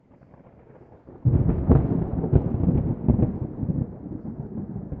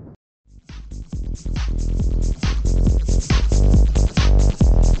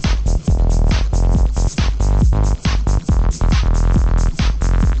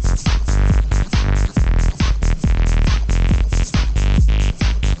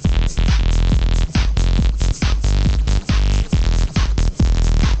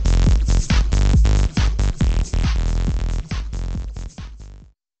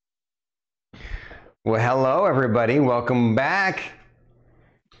Well, hello everybody. Welcome back.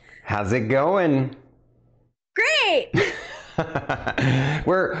 How's it going? Great.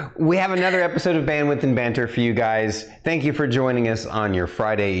 We have another episode of Bandwidth and Banter for you guys. Thank you for joining us on your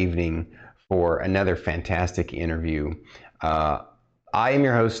Friday evening for another fantastic interview. I am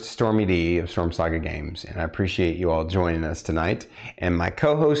your host, Stormy D of Storm Saga Games, and I appreciate you all joining us tonight. And my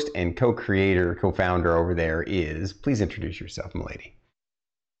co-host and co-creator, co-founder over there is, please introduce yourself, milady.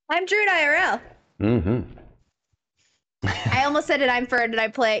 I'm Drew IRL. Mm-hmm. I almost said it. I'm for Did I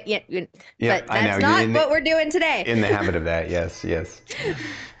play? Yeah, Yep, but that's not what we're doing today. In the habit of that, yes.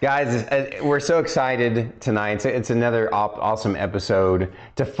 Guys, we're so excited tonight. It's another awesome episode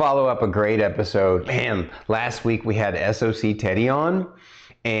to follow up a great episode. Man, last week we had SOC Teddy on,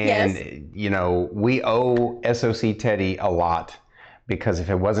 and Yes. We owe SOC Teddy a lot, because if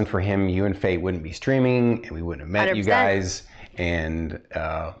it wasn't for him, you and Fate wouldn't be streaming, and we wouldn't have met you 100%. guys. And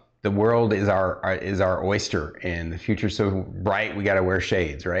the world is our oyster, and the future's so bright we got to wear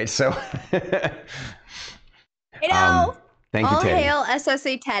shades, right? So, thank you, All Teddy. hail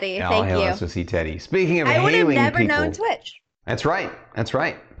SOC Teddy. All Thank hail you. SOC Teddy. Speaking of I would have hailing never people, known Twitch. That's right.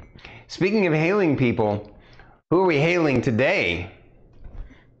 Speaking of hailing people, who are we hailing today?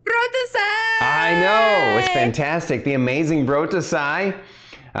 Brotousai. I know, it's fantastic. The amazing Brotousai,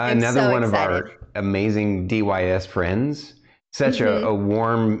 another so one excited. of our amazing DYS friends. Such a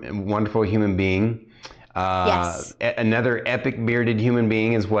warm, wonderful human being. Yes. Another epic bearded human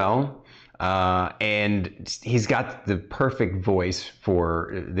being as well. And he's got the perfect voice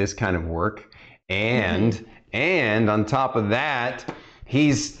for this kind of work. And on top of that,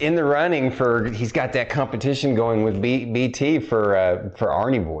 he's in the running he's got that competition going with BT for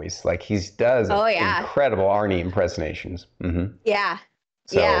Arnie voice. Like, he does incredible Arnie impersonations. Mm-hmm. Yeah.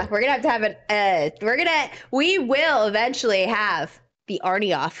 So, yeah, we're gonna have to have we will eventually have the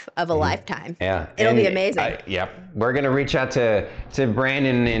Arnie off of a lifetime. Yeah, It'll be amazing. Yep, we're gonna reach out to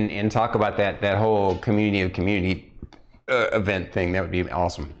Brandon and talk about that whole community event thing. That would be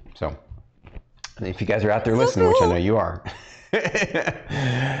awesome. So, if you guys are out there listening, cool. which I know you are,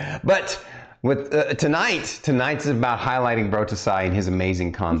 but with tonight's about highlighting Brotousai and his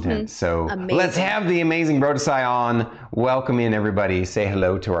amazing content. So let's have the amazing Brotousai on. Welcome in, everybody. Say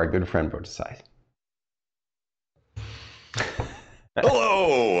hello to our good friend Brotousai.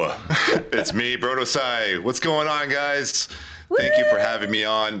 Hello, it's me, Brotousai. What's going on, guys? Thank you for having me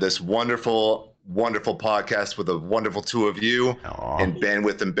on this wonderful podcast with the wonderful two of you. And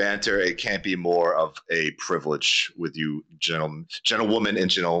Bandwidth and Banter. It can't be more of a privilege with you, gentlewomen and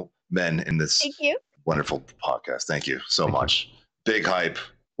gentlemen, in this wonderful podcast. Thank you so much. Big hype.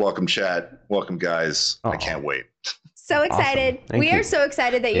 Welcome, chat. Welcome, guys. I can't wait. So excited. Awesome. We are so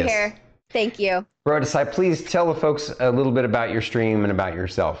excited that you're here. Thank you. Brotousai, please tell the folks a little bit about your stream and about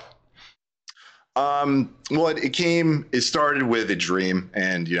yourself. Well, it started with a dream,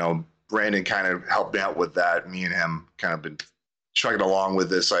 and Brandon kind of helped me out with that. Me and him kind of been chugging along with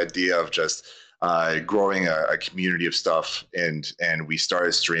this idea of just growing a community of stuff, and we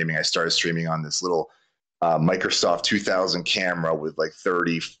started streaming. I started streaming on this little Microsoft 2000 camera with like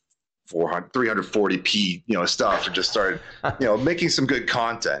 340p stuff, and just started making some good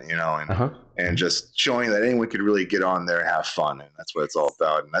content, and just showing that anyone could really get on there and have fun, and that's what it's all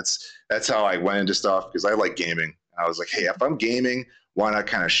about. And that's how I went into stuff, because I like gaming. I was like, hey, if I'm gaming, why not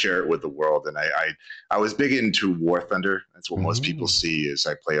kind of share it with the world? And I was big into War Thunder. That's what most people see, is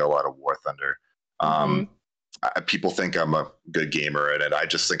I play a lot of War Thunder. People think I'm a good gamer at it. I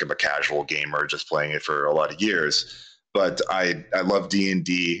just think I'm a casual gamer, just playing it for a lot of years. But I love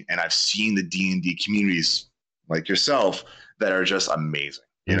D&D, and I've seen the D&D communities like yourself that are just amazing,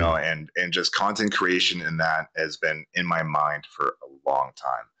 and just content creation in that has been in my mind for a long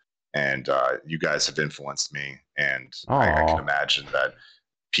time. And you guys have influenced me, and I can imagine that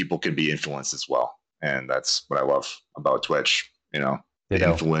people can be influenced as well. And that's what I love about Twitch, the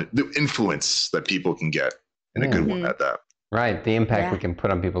influence that people can get, and a good one at that. Right, the impact we can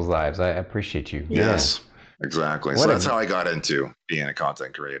put on people's lives. I appreciate you. Yes. Exactly. So that's how I got into being a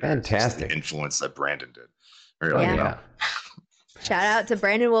content creator. Fantastic. The influence that Brandon did. Shout out to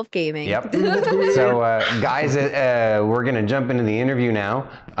Brandon Wolf Gaming. Yep. So, guys, we're going to jump into the interview now.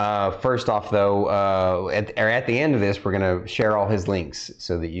 First off, though, at the end of this, we're going to share all his links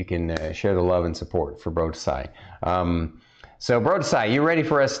so that you can share the love and support for Brotousai. So, Brotousai, you ready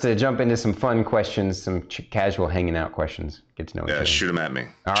for us to jump into some fun questions, some casual hanging out questions? Get to know each other. Shoot them at me.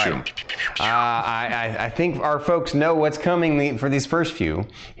 All right. I think our folks know what's coming for these first few.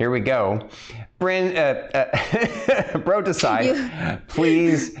 Here we go. Brotousai,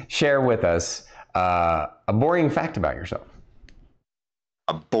 please share with us a boring fact about yourself.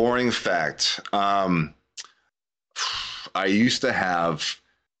 A boring fact. I used to have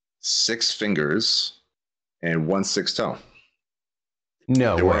 6 fingers and 1 6 toe.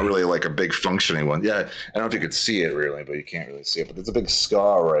 No They way. weren't really like a big functioning one. Yeah, I don't know if you could see it really, but you can't really see it. But there's a big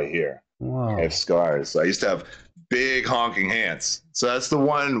scar right here. Whoa. I have scars. So I used to have big honking hands. So that's the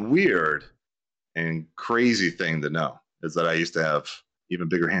one weird and crazy thing to know, is that I used to have even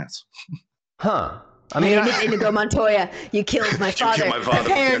bigger hands. Huh. I mean, Inigo Montoya, you killed my father. You killed my father.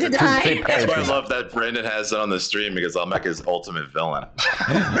 Prepare to die. That's why I love that Brandon has it on the stream, because I'll make his ultimate villain.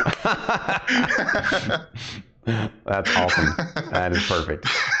 That's awesome. That is perfect.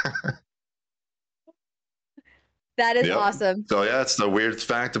 That is awesome. So yeah, that's the weird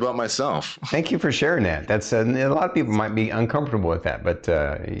fact about myself. Thank you for sharing that. That's a lot of people might be uncomfortable with that, but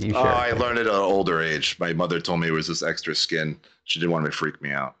you share. I learned it at an older age. My mother told me it was this extra skin. She didn't want me to freak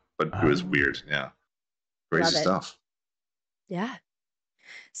me out, but it was weird. Yeah, crazy stuff. Yeah.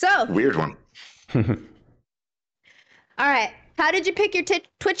 So weird one. All right. How did you pick your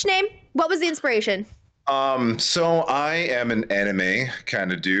Twitch name? What was the inspiration? So I am an anime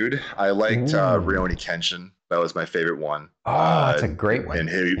kind of dude. I liked Rurouni Kenshin. That was my favorite one. Oh, that's a great one. And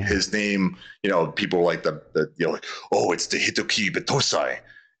his name, people like the like, oh, it's the Hitoki Brotousai.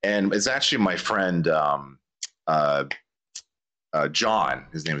 And it's actually my friend John.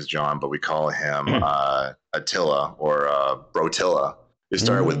 His name is John, but we call him Attila or Brotilla. It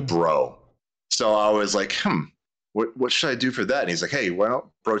started with bro. So I was like, what should I do for that? And he's like, hey, why not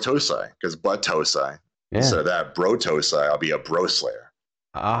Brotousai? Because Brotousai. Yeah. Instead of that, Brotousai, I'll be a bro slayer.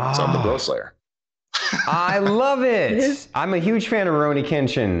 So I'm the bro slayer. I love it. I'm a huge fan of Rurouni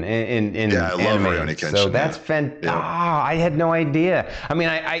Kenshin in I love anime. Rurouni Kenshin. So that's fantastic. I had no idea. I mean,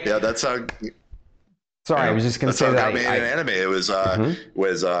 yeah, that's how. Sorry, I was just going to say that. Got me in anime. It was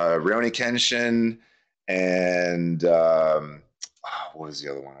Rurouni Kenshin and what was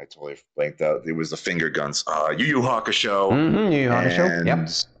the other one? I totally blanked out. It was the finger guns. Yu Yu Hakusho. Yu Yu Hakusho. Yep,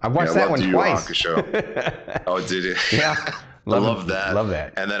 I've watched that one twice. Yu Yu Hakusho. Oh, did you? Yeah. I love that. Love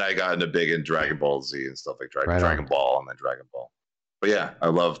that. And then I got into big in Dragon Ball Z and stuff like Dragon Ball and then Dragon Ball. But yeah, I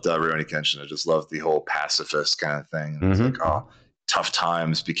loved Rurouni Kenshin. I just loved the whole pacifist kind of thing. It's like, tough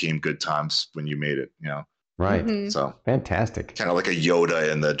times became good times when you made it, Right. So fantastic. Kind of like a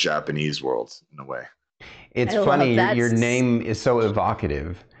Yoda in the Japanese world in a way. It's funny. Your name is so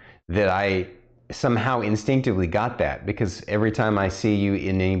evocative that I somehow instinctively got that, because every time I see you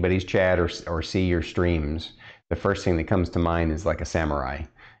in anybody's chat or see your streams, the first thing that comes to mind is like a samurai.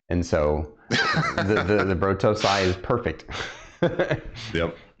 And so the Brotousai is perfect.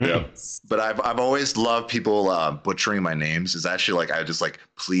 Yep. But I've always loved people butchering my names. It's actually like, I just like,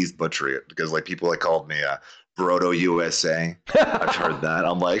 please butcher it, because like people called me Broto USA. I've heard that.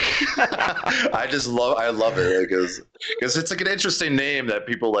 I'm like, I love it because it's like an interesting name that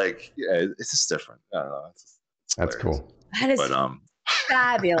people like. Yeah, it's just different. I don't know. That's cool. That is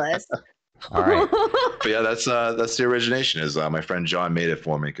fabulous. All right. But yeah, that's the origination. Is my friend John made it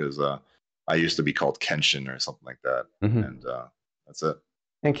for me, because I used to be called Kenshin or something like that, and that's it.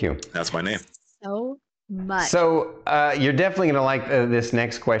 Thank you. That's my name. So much. So you're definitely going to like this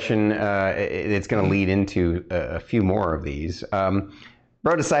next question. It's going to lead into a few more of these.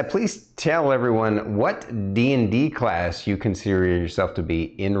 Brotousai, please tell everyone what D&D class you consider yourself to be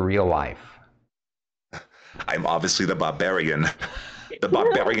in real life. I'm obviously the barbarian. The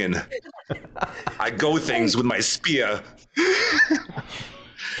barbarian. I go things with my spear.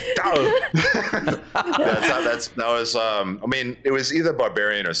 I mean, it was either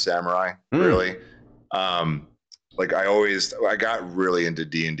barbarian or samurai, really. Like I got really into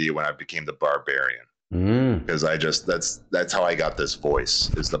D&D when I became the barbarian, because that's how I got this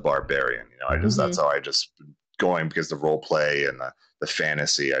voice, is the barbarian. That's how I just going, because the role play and the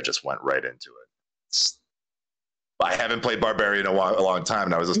fantasy, I just went right into it. I haven't played barbarian in a long time,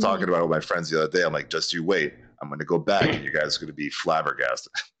 and I was just talking about it with my friends the other day. I'm like, just you wait. I'm going to go back, and you guys are going to be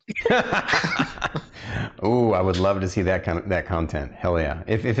flabbergasted. Oh, I would love to see that content. Hell yeah!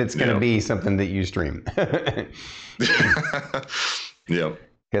 If it's going to be something that you stream. Yeah.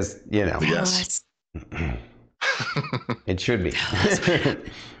 Because Yes. It should be.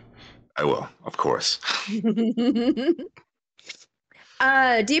 I will, of course. Do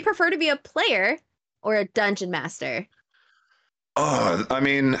you prefer to be a player or a dungeon master? Oh, I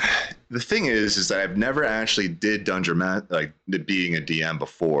mean, the thing is that I've never actually did like being a DM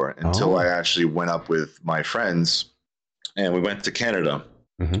before until I actually went up with my friends, and we went to Canada.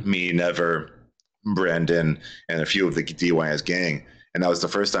 Me, Never, Brandon, and a few of the DYS gang, and that was the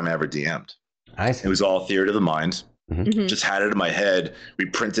first time I ever DM'd. I see. It was all theater of the mind. Just had it in my head. We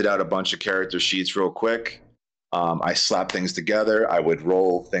printed out a bunch of character sheets real quick. I slap things together. I would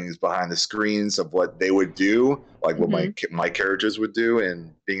roll things behind the screens of what they would do, like what my characters would do,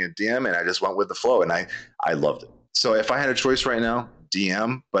 and being a DM, and I just went with the flow, and I loved it. So if I had a choice right now,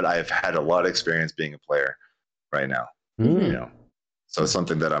 DM, but I've had a lot of experience being a player right now. You know, so it's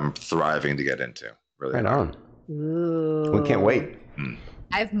something that I'm thriving to get into. Really, right on. Ooh. We can't wait.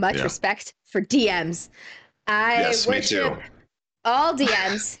 I have much respect for DMs. I worship all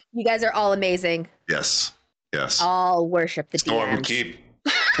DMs. You guys are all amazing. Yes. All worship the Storm DMs. keep.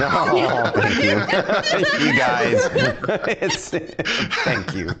 Oh, thank you. You guys.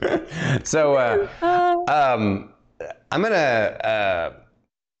 Thank you. So I'm going to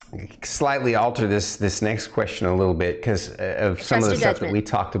slightly alter this next question a little bit because of some of the stuff that we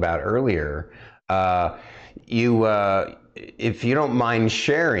talked about earlier. If you don't mind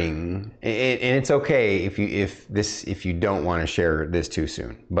sharing, and it's okay if you don't want to share this too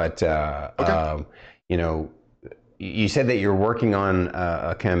soon, but you know, you said that you're working on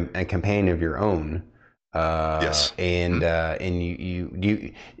a campaign of your own. Yes. And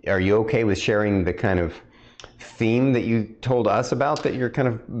you are you okay with sharing the kind of theme that you told us about that you're kind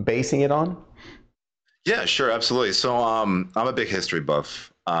of basing it on? Yeah, sure, absolutely. So I'm a big history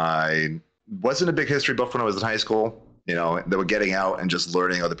buff. I wasn't a big history buff when I was in high school. You know, they were getting out and just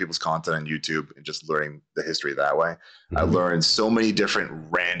learning other people's content on YouTube and just learning the history that way. I learned so many different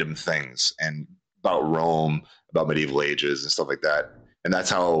random things and about Rome, about medieval ages and stuff like that. And that's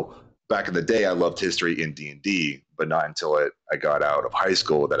how back in the day I loved history in D&D, but not until I got out of high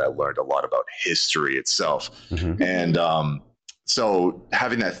school that I learned a lot about history itself. And so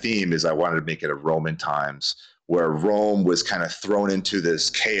having that theme is I wanted to make it a Roman times where Rome was kind of thrown into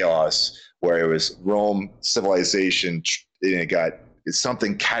this chaos where it was Rome civilization, and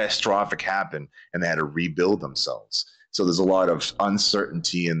something catastrophic happened and they had to rebuild themselves. So there's a lot of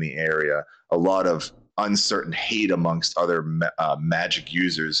uncertainty in the area, a lot of uncertain hate amongst other magic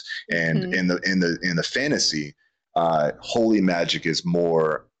users, and in the fantasy, holy magic is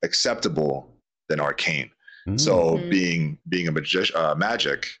more acceptable than arcane. So being a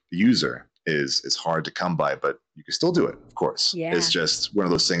magic user is hard to come by, but you can still do it, of course. Yeah. It's just one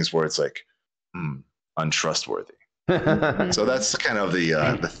of those things where it's like untrustworthy. So that's kind of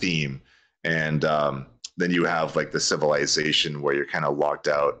the theme. And then you have like the civilization where you're kind of locked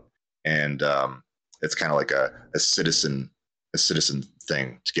out, and it's kind of like a citizen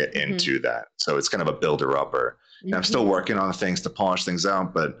thing to get into that. So it's kind of a builder upper. And I'm still working on things to polish things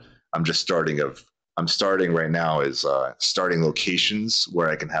out, but I'm starting right now is starting locations where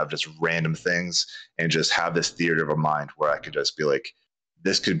I can have just random things and just have this theater of a mind where I could just be like,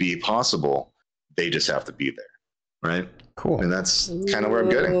 this could be possible. They just have to be there. Right. Cool. And that's kind of where I'm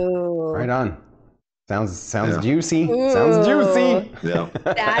getting. Right on. Sounds juicy. Ooh. Sounds juicy. Yeah.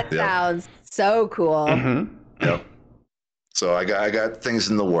 That sounds so cool. Yep. So I got things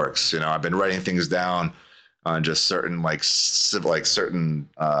in the works. You know, I've been writing things down on just certain certain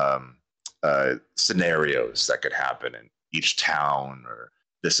scenarios that could happen in each town or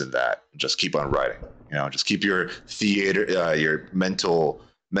this and that. And just keep on writing. You know, just keep your theater, your mental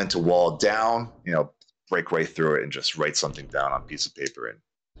wall down. You know, break right through it and just write something down on a piece of paper and,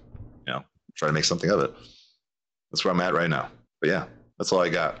 you know, try to make something of it. That's where I'm at right now. But yeah, that's all I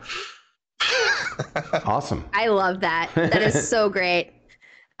got. Awesome. I love that. That is so great.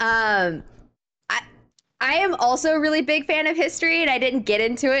 I am also a really big fan of history, and I didn't get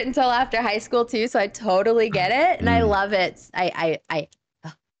into it until after high school too, so I totally get it, and I love it.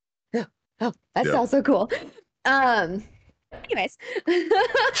 That sounds so cool. Anyways.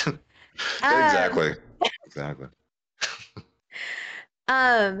 Exactly.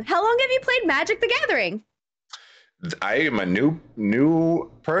 How long have you played Magic the Gathering? I am a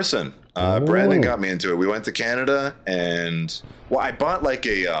new person. Brandon got me into it. We went to Canada, and I bought like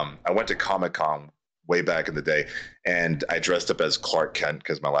I went to Comic-Con way back in the day, and I dressed up as Clark Kent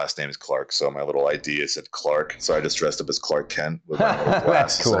because my last name is Clark, so my little ID said Clark, so I just dressed up as Clark Kent with my little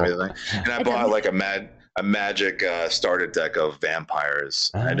glasses and everything. And I bought like a Magic starter deck of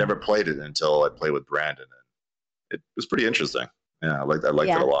vampires. I never played it until I played with Brandon, and it was pretty interesting. Yeah, I liked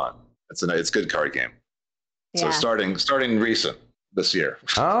it a lot. It's a good card game. So starting recent this year.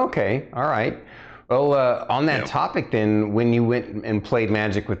 Oh, okay. All right. Well, on that topic then, when you went and played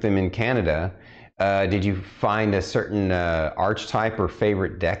Magic with them in Canada, did you find a certain archetype or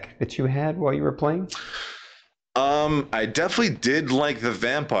favorite deck that you had while you were playing? I definitely did like the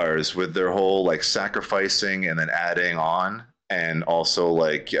vampires with their whole like sacrificing and then adding on. And also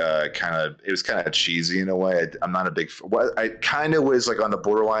like it was kind of cheesy in a way. I'm not a big, I kind of was like on the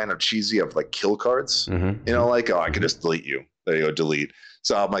borderline of cheesy of like kill cards, you know, like, I could just delete you. There you go, delete.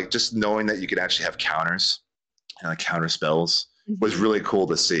 So I'm like, just knowing that you can actually have counters counter spells was really cool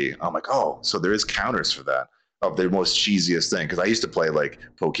to see. I'm like, oh, so there is counters for that of the most cheesiest thing. Because I used to play like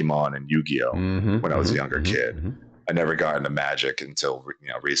Pokemon and Yu-Gi-Oh when I was a younger kid. I never got into Magic until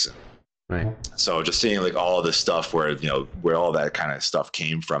recent. Right. So just seeing like all this stuff where where all that kind of stuff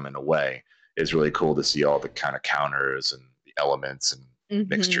came from in a way is really cool to see all the kind of counters and the elements and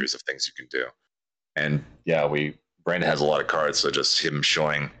mixtures of things you can do. And yeah, Brandon has a lot of cards, so just him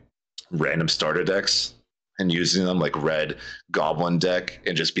showing random starter decks and using them like red goblin deck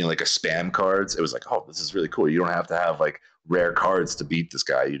and just being like a spam cards. It was like, oh, this is really cool. You don't have to have like rare cards to beat this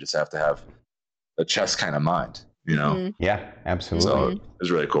guy. You just have to have a chess kind of mind, Yeah, absolutely. So it was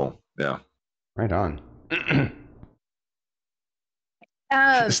really cool. Yeah. Right on.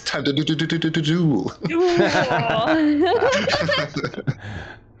 It's time to duel.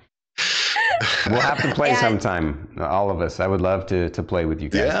 We'll have to play sometime, all of us. I would love to play with you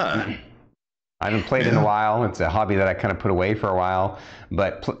guys. Yeah. I haven't played in a while. It's a hobby that I kind of put away for a while,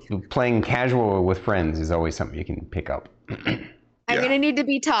 but playing casual with friends is always something you can pick up. I'm going to need to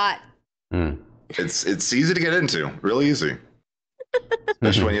be taught. It's easy to get into, really easy.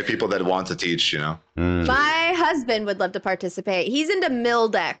 Especially when you have people that want to teach, My husband would love to participate. He's into mill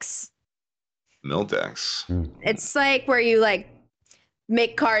decks. Mill decks. It's like where you like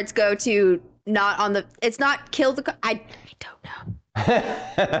make cards go to not on the. It's not kill the. I don't know.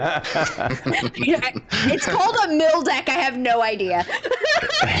 It's called a mill deck. I have no idea.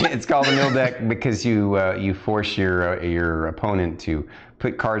 It's called a mill deck because you force your opponent to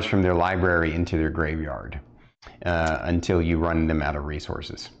put cards from their library into their graveyard until you run them out of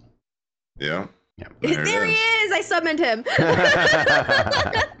resources. Yeah. There he is. I summoned him.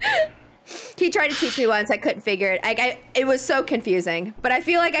 He tried to teach me once. I couldn't figure it. It was so confusing, but I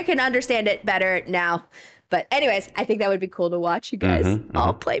feel like I can understand it better now. But anyways, I think that would be cool to watch you guys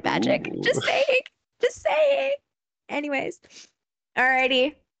all play Magic. Ooh. Just saying. Anyways.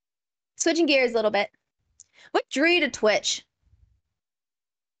 Alrighty. Switching gears a little bit. What drew you to Twitch?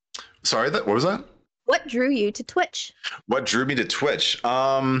 Sorry, what was that? What drew you to Twitch? What drew me to Twitch?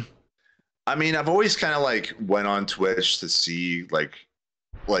 I mean, I've always kind of like went on Twitch to see like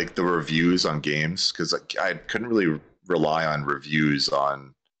the reviews on games because I couldn't really rely on reviews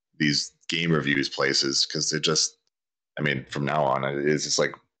on these game reviews places because it just, I mean, from now on it's just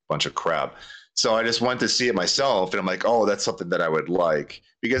like a bunch of crap. So I just went to see it myself and I'm like, oh, that's something that I would like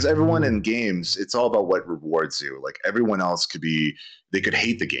because everyone in games, it's all about what rewards you. Like everyone else they could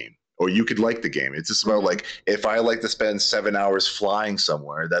hate the game or you could like the game. It's just about like, if I like to spend 7 hours flying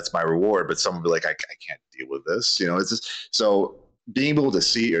somewhere, that's my reward. But someone would be like, I can't deal with this. It's just, so being able to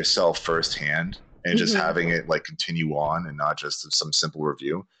see it yourself firsthand and just having it like continue on and not just some simple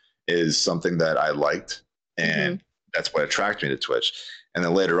review is something that I liked. And that's what attracted me to Twitch. And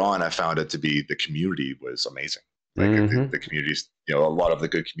then later on, I found it to be the community was amazing. Like the communities, a lot of the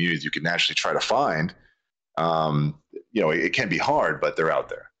good communities you can actually try to find. It can be hard, but they're out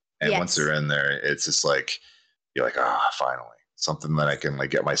there. And once they're in there, it's just like, you're like, finally, something that I can like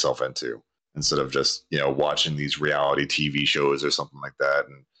get myself into instead of just, watching these reality TV shows or something like that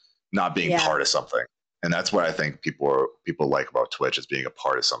and not being part of something. And that's what I think people like about Twitch is being a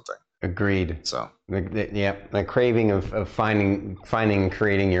part of something. Agreed. So the craving of finding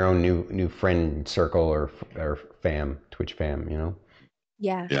creating your own new friend circle or fam, Twitch fam,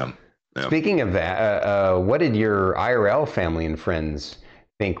 Yeah. Speaking of that, what did your IRL family and friends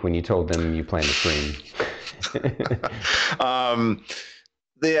think when you told them you plan to stream?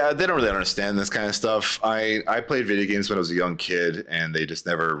 They don't really understand this kind of stuff. I played video games when I was a young kid, and they just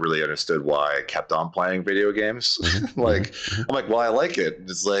never really understood why I kept on playing video games. I'm like, well, I like it.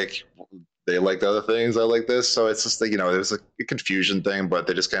 It's like they like the other things, I like this. So it's just like, there's a confusion thing, but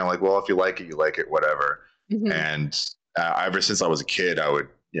they're just kind of like, well, if you like it, you like it, whatever. And ever since I was a kid, I would,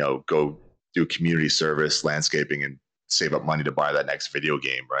 go do community service, landscaping, and save up money to buy that next video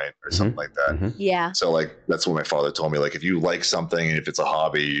game, right? Or something like that. Yeah. So like, that's what my father told me. Like, if you like something and if it's a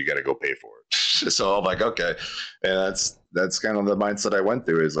hobby, you got to go pay for it. So I'm like, okay. And that's kind of the mindset I went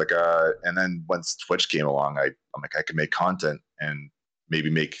through is like, and then once Twitch came along, I'm like, I can make content and maybe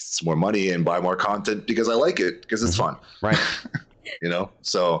make some more money and buy more content because I like it, because it's fun. Right.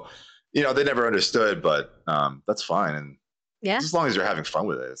 So, they never understood, but that's fine. And just as long as you're having fun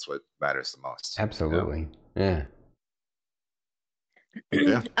with it, it's what matters the most. Absolutely. Yeah.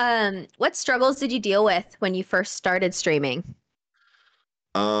 What struggles did you deal with when you first started streaming?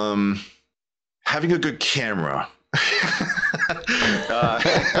 Having a good camera.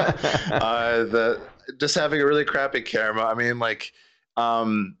 Just having a really crappy camera. I mean, like,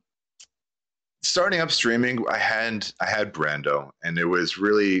 starting up streaming, I had Brando, and it was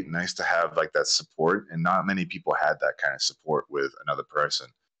really nice to have like that support, and not many people had that kind of support with another person.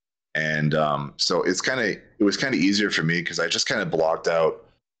 And so it was kind of easier for me because I just kind of blocked out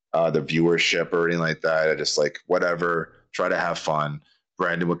the viewership or anything like that. I just like whatever, try to have fun.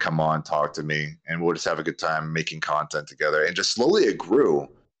 Brandon would come on, talk to me, and we'll just have a good time making content together. And just slowly it grew,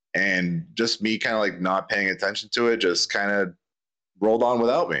 and just me kind of like not paying attention to it, just kind of rolled on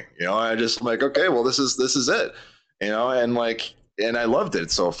without me. I just like, okay, well, this is it. And like, and I loved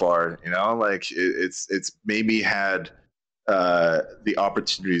it so far. Like it's made me had the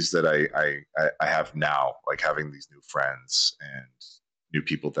opportunities that I have now, like having these new friends and new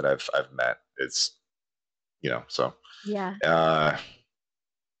people that I've met. It's so Yeah.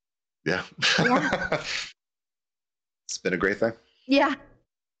 Yeah. It's been a great thing. Yeah.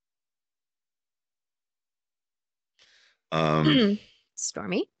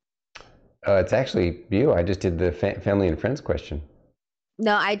 Stormy? It's actually you. I just did the family and friends question.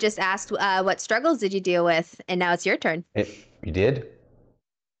 No, I just asked what struggles did you deal with, and now it's your turn. You did?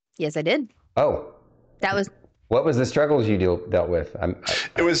 Yes, I did. Oh. That was... What was the struggles you dealt with?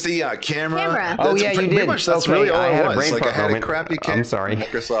 It was the camera. Oh, yeah, you did. That's okay. really all I had it was. Like, I had moment. a crappy camera. I'm sorry.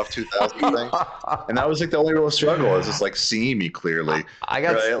 Microsoft 2000 thing. And that was like the only real struggle. Is just like seeing me clearly.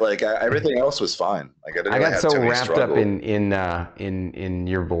 Everything else was fine. Like I got so wrapped up in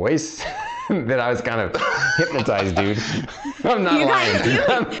your voice that I was kind of hypnotized, dude. I'm not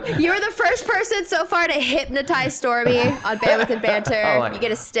lying. You were the first person so far to hypnotize Stormy on Bandwidth and Banter. You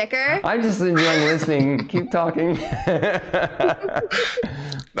get a sticker. I'm just enjoying listening. Keep talking. No,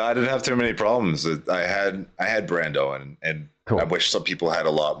 I didn't have too many problems. I had Brando, and cool. I wish some people had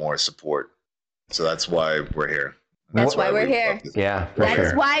a lot more support. So that's why we're here. That's why we're here. Yeah, that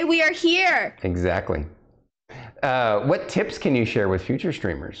is why we are here. Exactly. What tips can you share with future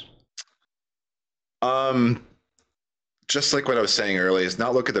streamers? Just like what I was saying earlier, is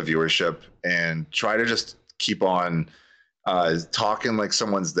not look at the viewership and try to just keep on talking like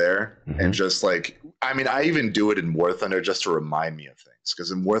someone's there. And just like, I mean, I even do it in War Thunder just to remind me of things,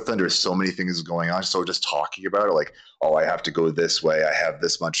 because in War Thunder so many things going on. So just talking about it, like, oh, I have to go this way, I have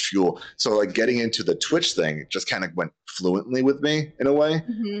this much fuel. So like getting into the Twitch thing just kind of went fluently with me in a way,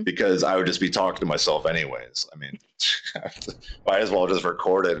 because I would just be talking to myself anyways. I mean, might as well just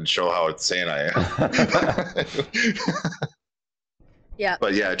record it and show how insane I am. Yeah.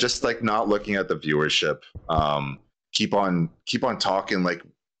 But yeah, just like not looking at the viewership. Keep on talking, like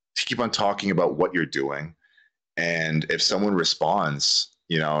keep on talking about what you're doing. And if someone responds,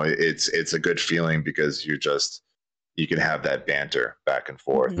 it's a good feeling, because you can have that banter back and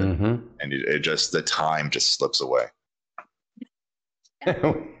forth, and the time just slips away.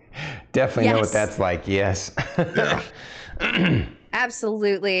 Definitely know what that's like. Yes. Yeah.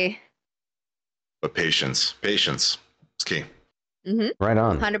 Absolutely. But patience is key. Right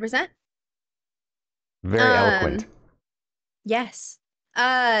on. 100%. Very eloquent. Yes.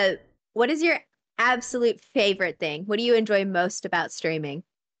 What is your absolute favorite thing? What do you enjoy most about streaming?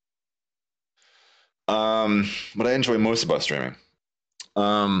 What I enjoy most about streaming,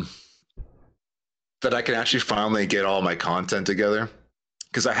 that I can actually finally get all my content together,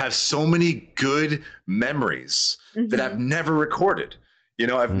 because I have so many good memories that I've never recorded.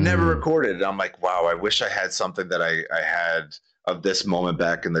 I've never recorded. And I'm like, wow, I wish I had something that I had of this moment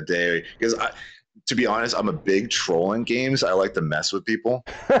back in the day. Because to be honest, I'm a big troll in games. I like to mess with people.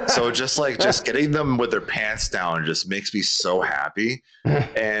 So just getting them with their pants down just makes me so happy.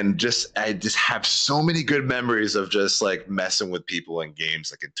 And I just have so many good memories of just like messing with people in games,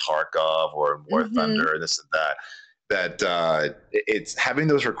 like in Tarkov or in War Thunder and this and that. It's having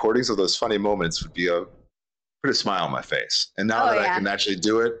those recordings of those funny moments would be put a smile on my face. And now I can actually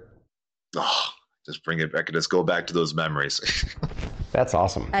do it, just bring it back and just go back to those memories. That's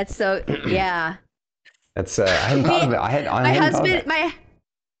awesome. That's so, yeah. That's I hadn't thought of it.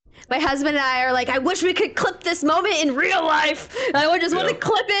 My husband and I are like, I wish we could clip this moment in real life. I would just want to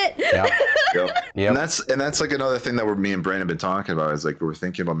clip it. Yep. And that's like another thing that me and Brandon have been talking about, is like we were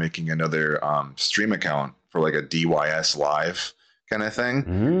thinking about making another stream account for like a DYS live kind of thing,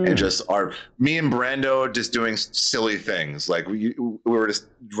 and just me and Brando just doing silly things. Like we were just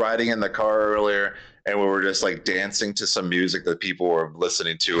riding in the car earlier, and we were just like dancing to some music that people were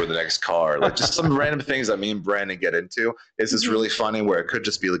listening to in the next car, like just some random things that me and Brandon get into. It's just really funny, where it could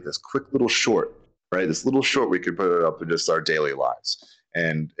just be like this quick little short, right? This little short, we could put it up in just our daily lives.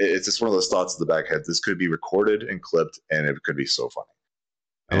 And it's just one of those thoughts in the back head. This could be recorded and clipped, and it could be so funny.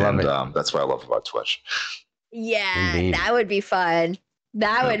 I love it. That's what I love about Twitch. Yeah, indeed. That would be fun.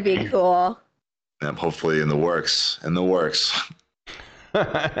 That would be cool. Hopefully in the works.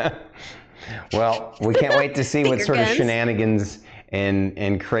 Well, we can't wait to see what Finger sort of guns. shenanigans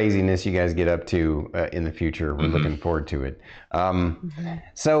and craziness you guys get up to in the future. We're looking forward to it.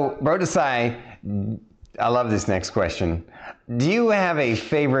 So, Brotousai, I love this next question. Do you have a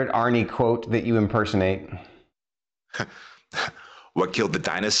favorite Arnie quote that you impersonate? What killed the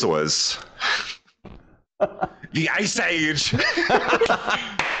dinosaurs? The Ice Age.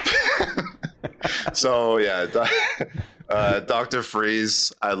 So yeah, Dr.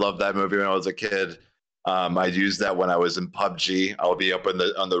 Freeze. I loved that movie when I was a kid. I used that when I was in PUBG. I'll be up on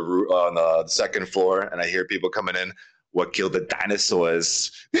the second floor, and I hear people coming in. What killed the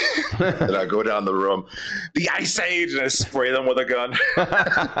dinosaurs? And I go down the room, the Ice Age, and I spray them with a gun.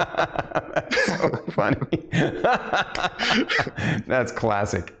 That's so funny. That's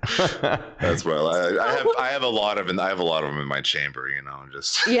classic. That's well. I have a lot of them. I have a lot of them in my chamber.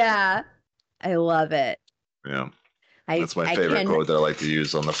 Just Yeah, I love it. Yeah, that's my favorite quote that I like to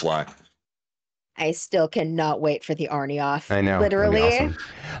use on the fly. I still cannot wait for the Arnie off. I know. Literally. Awesome.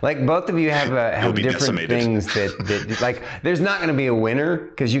 Like both of you have different things that like there's not going to be a winner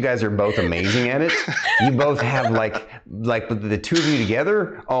because you guys are both amazing at it. You both have like the two of you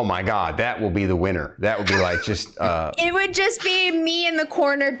together. Oh my God, that will be the winner. That would be like just. It would just be me in the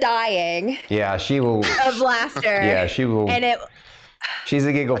corner dying. Yeah, she will. Of laughter. Yeah, she will. And she's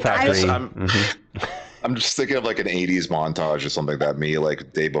a giggle factory. I'm just thinking of like an 80s montage or something like that. Me like the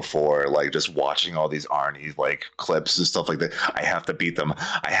day before, like just watching all these Arnie like clips and stuff like that. I have to beat them.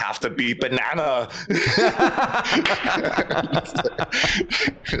 I have to beat Banana.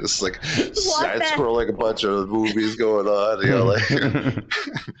 It's like side scrolling a bunch of movies going on. Like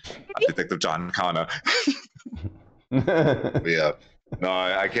Detective John Connor. Yeah. No,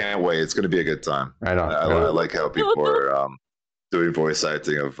 I can't wait. It's going to be a good time. Right on. I like how people are doing voice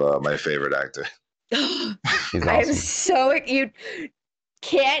acting of my favorite actor. He's awesome. I'm so you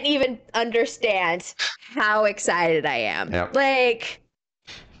can't even understand how excited I am. Yep. Like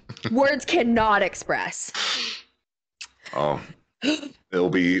words cannot express. Oh, it will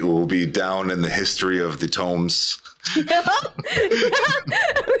be down in the history of the tomes.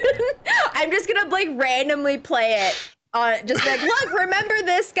 I'm just gonna like randomly play it. Just like, look, remember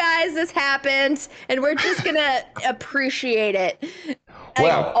this, guys, this happened, and we're just gonna appreciate it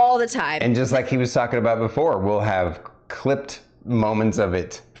all the time. And just like he was talking about before, we'll have clipped moments of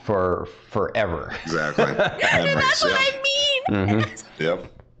it for forever. Exactly. And that's what I mean. Mm-hmm. Yep.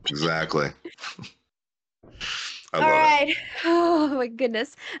 Exactly. All right. Oh my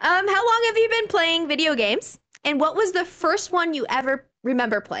goodness. How long have you been playing video games? And what was the first one you ever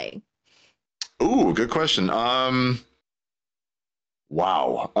remember playing? Ooh, good question.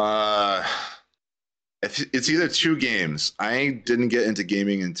 Wow. It's either two games. I didn't get into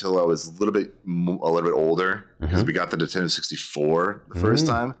gaming until I was a little bit older because we got the Nintendo 64 the first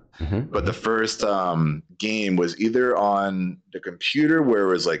time. But the first game was either on the computer where it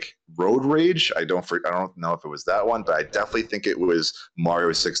was like Road Rage. I don't know if it was that one, but I definitely think it was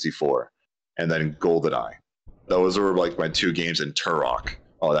Mario 64 and then GoldenEye. Those were like my two games in Turok.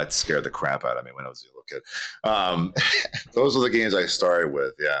 Oh, that scared the crap out of me when I was a little kid. Those were the games I started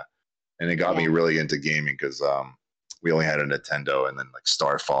with, yeah. And it got me really into gaming because we only had a Nintendo and then like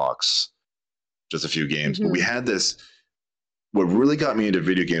Star Fox, just a few games. But we had this, what really got me into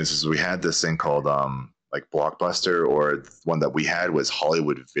video games is we had this thing called like Blockbuster, or one that we had was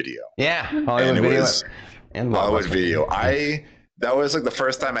Hollywood Video. Yeah, Hollywood Video. Hollywood Video. That was like the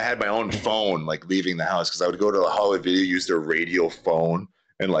first time I had my own phone, like leaving the house, because I would go to the Hollywood Video, use their radio phone,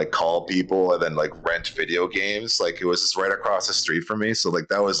 and like call people and then like rent video games. Like it was just right across the street from me. So like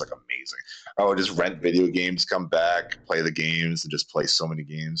that was like amazing. I would just rent video games, come back, play the games, and just play so many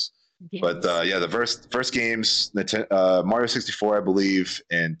games. Yes. But yeah, the first games, Mario 64, I believe,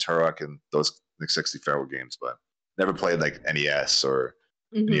 and Turok, and those like 64 games, but never played like NES or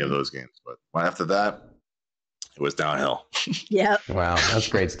any of those games. But after that, it was downhill. Yep. Wow, that's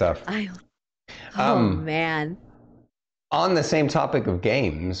great stuff. Man. On the same topic of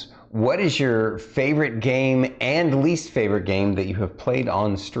games, what is your favorite game and least favorite game that you have played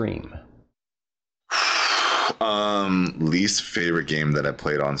on stream? Least favorite game that I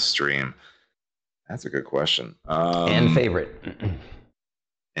played on stream. That's a good question. And favorite.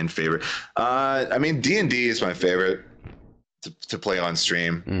 And favorite. I mean, D&D is my favorite to play on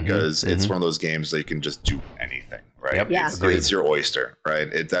stream because it's one of those games that you can just do anything, right? Yep. Yeah. It's your oyster,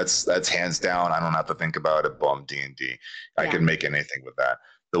 right? That's hands down. I don't have to think about it. Boom, D&D. I can make anything with that.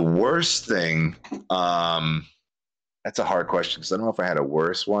 The worst thing, that's a hard question because I don't know if I had a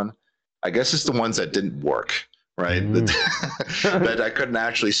worse one. I guess it's the ones that didn't work, right? That I couldn't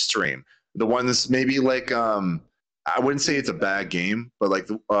actually stream. The ones maybe like I wouldn't say it's a bad game, but like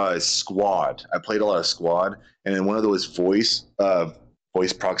Squad. I played a lot of Squad, and in one of those voice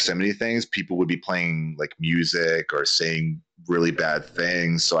proximity things, people would be playing like music or saying really bad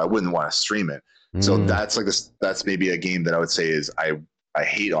things, so I wouldn't want to stream it. So that's like this. That's maybe a game that I would say is I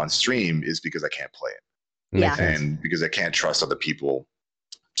hate on stream is because I can't play it. Yeah. And because I can't trust other people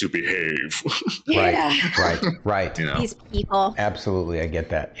to behave. Yeah. Right. You know, These people. Absolutely, I get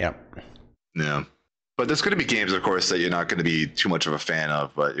that. Yep. yeah. But there's going to be games, of course, that you're not going to be too much of a fan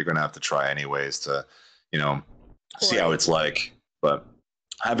of, but you're going to have to try anyways to, see how it's like. But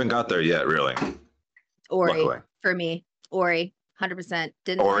I haven't got there yet, really. Ori, luckily. for me. Ori, 100%.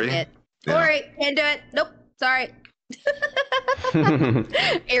 Didn't Ori? like it. Yeah. Ori, can't do it. Nope. Sorry.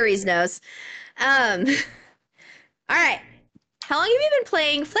 Aries knows. All right. How long have you been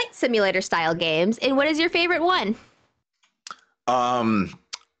playing flight simulator style games, and what is your favorite one?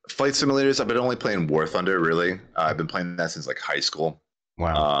 Flight simulators, I've been only playing War Thunder, really. I've been playing that since like high school.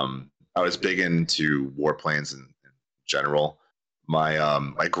 Wow. I was big into warplanes in general.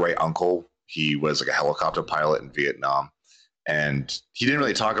 My great uncle, he was like a helicopter pilot in Vietnam, and he didn't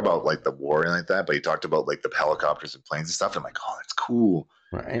really talk about like the war and like that, but he talked about like the helicopters and planes and stuff. And I'm like, oh, that's cool.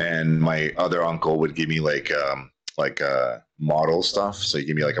 Right. And my other uncle would give me like model stuff. So he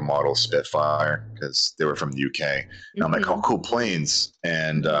gave me like a model Spitfire because they were from the UK. And I'm like, oh, cool planes.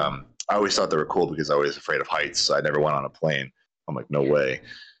 And I always thought they were cool because I was afraid of heights. So I never went on a plane. I'm like, no way.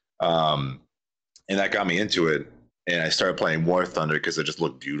 And that got me into it. And I started playing War Thunder because it just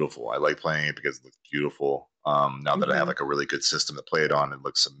looked beautiful. I like playing it because it looks beautiful. Now that I have like a really good system to play it on, it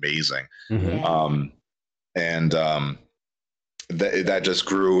looks amazing. That just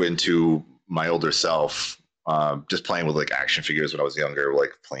grew into my older self. Just playing with like action figures when I was younger, like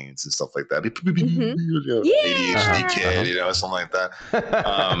planes and stuff like that. ADHD kid, something like that.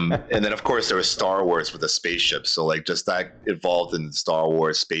 And then of course there was Star Wars with the spaceships. So like just that evolved in Star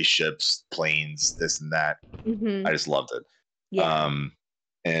Wars, spaceships, planes, this and that. I just loved it. Yeah.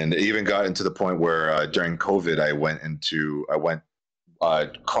 And it even got into the point where during COVID, I went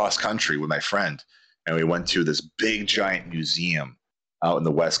cross country with my friend, and we went to this big giant museum out in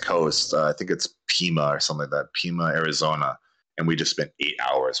the West Coast. I think it's Pima or something like that, Pima, Arizona. And we just spent 8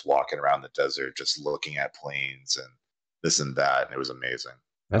 hours walking around the desert, just looking at planes and this and that. And it was amazing.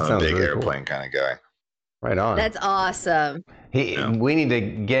 That I'm sounds a big really airplane kind of guy. Right on. That's awesome. We need to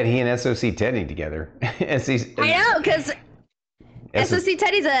get he and SOC Teddy together. I know, because SOC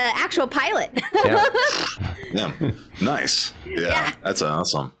Teddy's an actual pilot. Yeah. Nice. Yeah, that's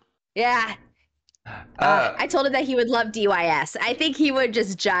awesome. Yeah. I told him that he would love DYS. I think he would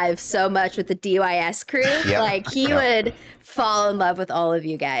just jive so much with the DYS crew. Like he would fall in love with all of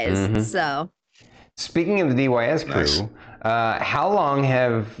you guys. So, speaking of the DYS crew, how long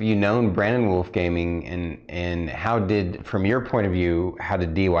have you known Brandon Wolf Gaming, and from your point of view, how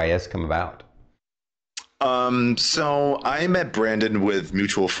did DYS come about? So I met Brandon with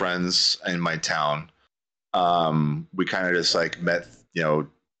mutual friends in my town. We kind of just like met,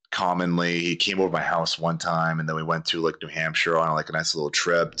 commonly. He came over to my house one time, and then we went to like New Hampshire on like a nice little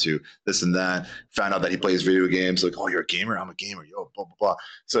trip to this and that. Found out that he plays video games. Like, oh, you're a gamer? I'm a gamer. Yo, blah blah blah.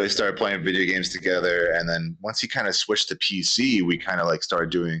 So we started playing video games together, and then once he kind of switched to PC, we kind of like started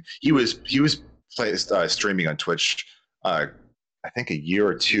doing. He was streaming on Twitch. I think a year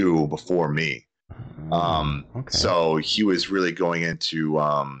or two before me. So he was really going into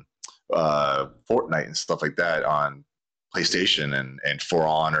Fortnite and stuff like that on PlayStation and For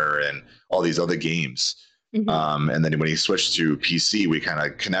Honor and all these other games. And then when he switched to PC, we kind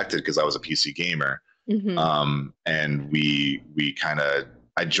of connected because I was a PC gamer. And we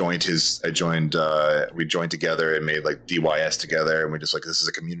joined, we joined together and made like DYS together. And we're just like, this is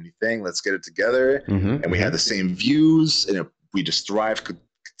a community thing. Let's get it together. And we had the same views, and we just thrived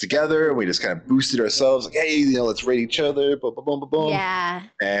together, and we just kind of boosted ourselves. Like, hey, let's rate each other. Boom, boom, boom, boom, boom. Yeah.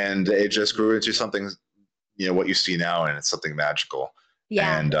 And it just grew into something, what you see now, and it's something magical.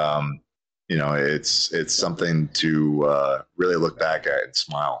 Yeah. And it's something to really look back at and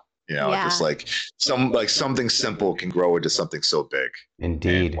smile. Just like something simple can grow into something so big.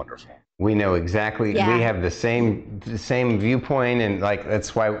 Indeed. And wonderful. We know exactly. Yeah. We have the same viewpoint, and like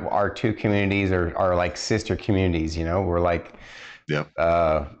that's why our two communities are like sister communities. We're like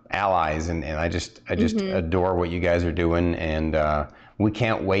allies, and I just adore what you guys are doing, and we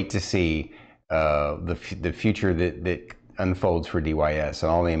can't wait to see the future that unfolds for DYS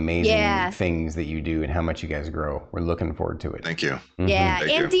and all the amazing things that you do and how much you guys grow. We're looking forward to it. Thank you. Yeah,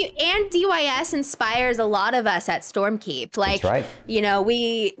 Thank you. And DYS inspires a lot of us at Stormkeep. Like, that's right.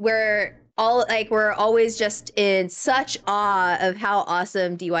 We're we're always just in such awe of how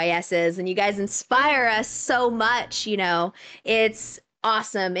awesome DYS is, and you guys inspire us so much. It's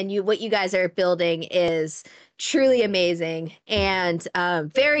awesome, and what you guys are building is truly amazing and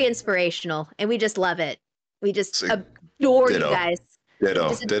very inspirational, and we just love it. We just adore ditto. you guys.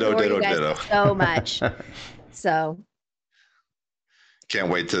 Ditto, ditto. So much. So can't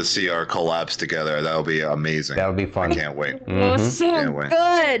wait to see our collabs together. That'll be amazing. That'll be fun. I can't wait. So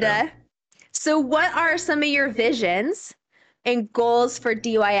good. Yeah. So what are some of your visions and goals for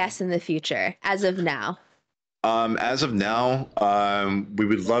DYS in the future as of now? As of now, we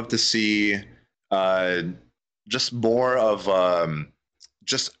would love to see just more of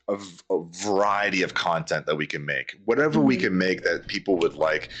just a variety of content that we can make. Whatever we can make that people would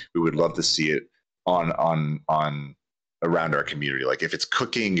like, we would love to see it on around our community. Like if it's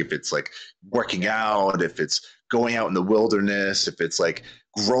cooking, if it's like working out, if it's going out in the wilderness, if it's like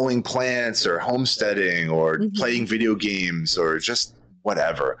growing plants or homesteading or playing video games or just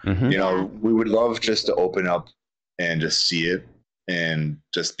whatever, we would love just to open up and just see it and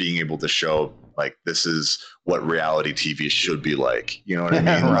just being able to show like, this is what reality TV should be like. You know what I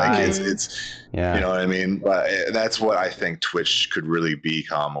mean? Right. Like it's you know what I mean? That's what I think Twitch could really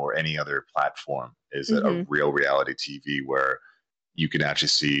become, or any other platform, is a real reality TV where you can actually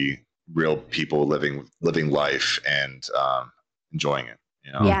see real people living life and enjoying it,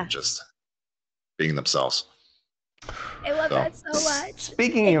 just being themselves. I love that so much.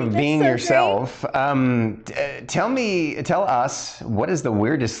 Speaking of being yourself, tell us, what is the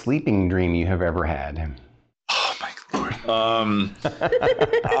weirdest sleeping dream you have ever had? Oh my Lord. Oh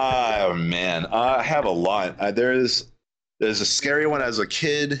man, I have a lot. There's a scary one as a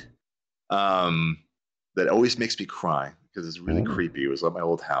kid that always makes me cry because it's really creepy. It was at my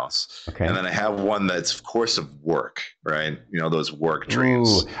old house. Okay. And then I have one that's, of course, of work, right? Those work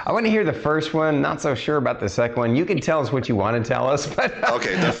dreams. Ooh, I want to hear the first one. Not so sure about the second one. You can tell us what you want to tell us. But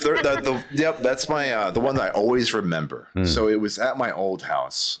okay, that's my the one that I always remember. So it was at my old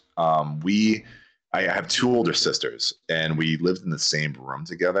house. I have two older sisters, and we lived in the same room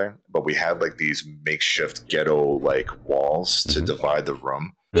together, but we had like these makeshift ghetto like walls to divide the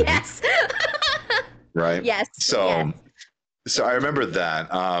room. Yes. Right. Yes. So I remember that.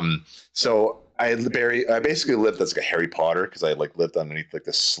 So I basically lived as like a Harry Potter, because I like lived underneath like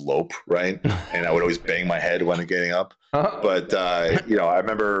the slope, right? And I would always bang my head when getting up. But I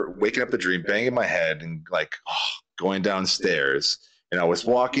remember waking up the dream, banging my head, and like going downstairs. And I was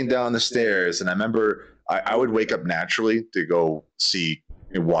walking down the stairs, and I remember I would wake up naturally to go see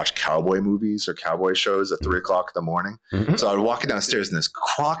and watch cowboy movies or cowboy shows at 3 o'clock in the morning. So I was walking downstairs, and this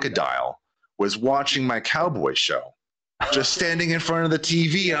crocodile was watching my cowboy show, just standing in front of the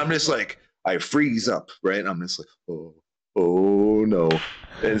TV. And I'm just like, I freeze up, right? And I'm just like, oh no.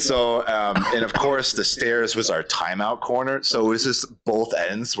 And so, and of course, the stairs was our timeout corner. So it was just, both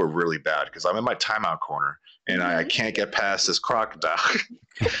ends were really bad, because I'm in my timeout corner and I can't get past this crocodile.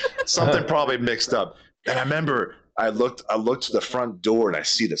 Something probably mixed up. And I remember I looked to the front door, and I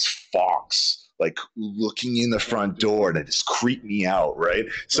see this fox like looking in the front door, and it just creeped me out, right?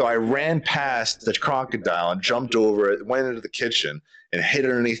 So I ran past the crocodile and jumped over it, went into the kitchen and hid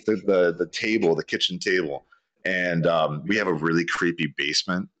underneath the table, the kitchen table. And we have a really creepy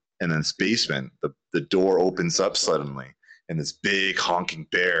basement. And in this basement, the door opens up suddenly, and this big honking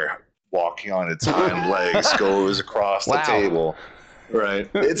bear walking on its hind legs goes across the table, right?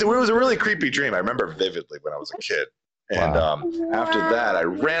 It was a really creepy dream. I remember vividly when I was a kid. And after that, I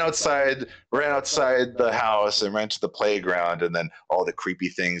ran outside the house and ran to the playground, and then all the creepy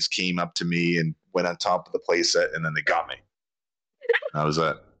things came up to me and went on top of the playset, and then they got me. That was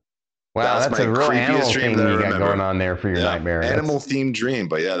it. Wow, that's a real animal thing you got going on there for your nightmare. Animal themed dream,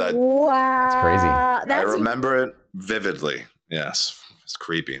 but that's crazy. I remember it vividly. Yes, it's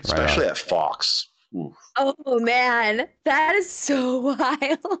creepy, especially at Fox. Ooh. Oh man, that is so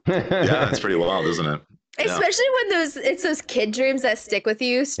wild. Yeah, it's pretty wild, isn't it? Especially when it's those kid dreams that stick with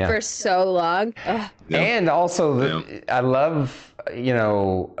you for so long. And also, I love,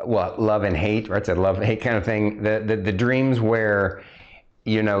 love and hate, right? It's a love-hate kind of thing. The dreams where,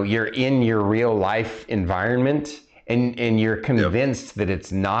 you're in your real life environment and you're convinced that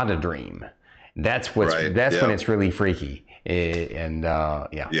it's not a dream. That's when it's really freaky. So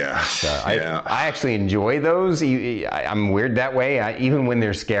I actually enjoy those. I'm weird that way, even when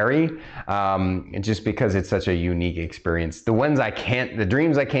they're scary, just because it's such a unique experience. The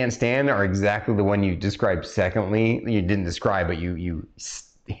dreams I can't stand are exactly the one you described. Secondly, you didn't describe, but you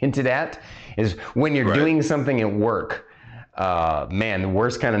hinted at, is when you're doing something at work, man, the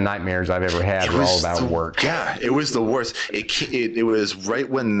worst kind of nightmares I've ever had were all about work. Yeah, it was the worst. It was right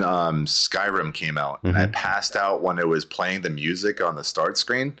when Skyrim came out, and I passed out when it was playing the music on the start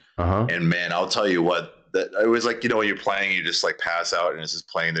screen. And man, I'll tell you what, it was like, when you're playing, you just like pass out, and it's just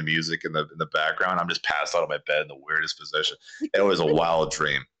playing the music in the background. I'm just passed out on my bed in the weirdest position. It was a wild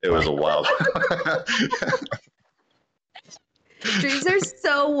dream. It was a wild. Dreams are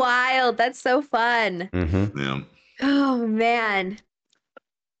so wild. That's so fun. Yeah. Oh man.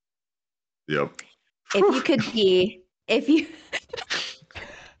 Yep. If you get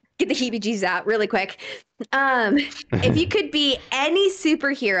the heebie-jeebies out really quick. If you could be any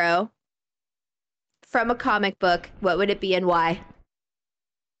superhero from a comic book, what would it be and why?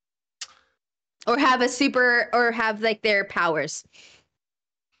 Or have like their powers?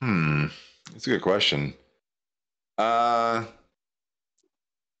 That's a good question. I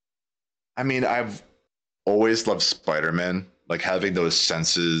mean, I've always loved Spider-Man. Like having those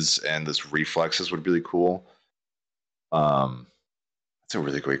senses and those reflexes would be really cool. That's a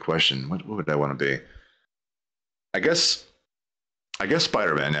really great question. What would I want to be? I guess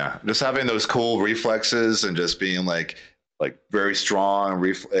Spider-Man. Yeah, just having those cool reflexes and just being like very strong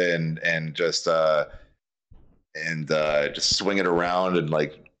and just swing it around and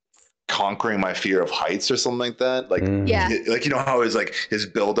like conquering my fear of heights or something like that. Like, like how his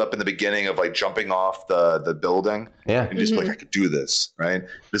build up in the beginning of like jumping off the building, and just like I could do this, right?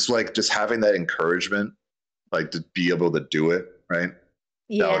 Just having that encouragement, like to be able to do it, right?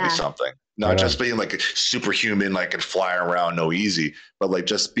 That would be something. Not just being like a superhuman, like and fly around, no easy, but like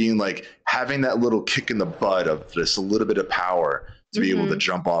just being like having that little kick in the butt of just a little bit of power to be able to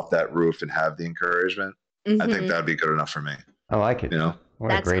jump off that roof and have the encouragement. I think that'd be good enough for me. I like it.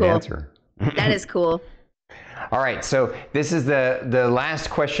 What a great cool. answer. That is cool. All right, so this is the last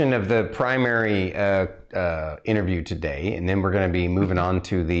question of the primary interview today, and then we're going to be moving on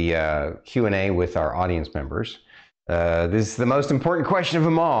to the Q&A with our audience members. This is the most important question of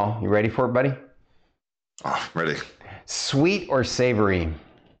them all. You ready for it, buddy? Oh, ready. Sweet or savory?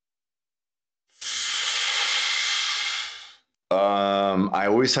 I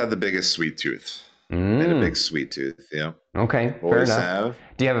always had the biggest sweet tooth. I had a big sweet tooth, yeah. Okay, always fair enough.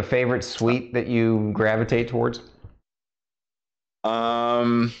 Do you have a favorite sweet that you gravitate towards?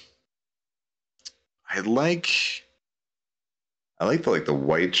 I like the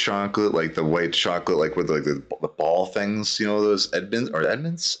white chocolate, like with like the ball things, those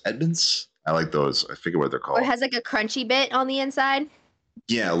Edmonds. I like those. I forget what they're called. Or it has like a crunchy bit on the inside.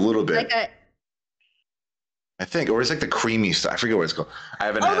 Yeah, a little bit. I think, or it's like the creamy stuff. I forget what it's called. I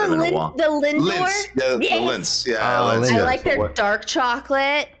haven't had them in a while. The Lindor? The Lindt. Yeah, I like their dark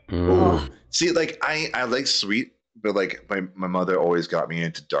chocolate. See, like I like sweet, but like my mother always got me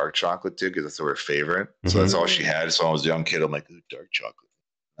into dark chocolate too because that's her favorite. So that's all she had. So when I was a young kid, I'm like, ooh, dark chocolate.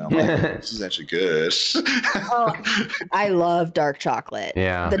 And I'm like, this is actually good. I love dark chocolate.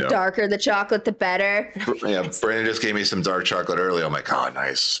 Yeah. The darker the chocolate, the better. Yeah, Brandon just gave me some dark chocolate earlier. I'm like, oh,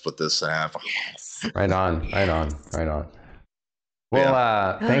 nice. Split this in half. Yes. Right on.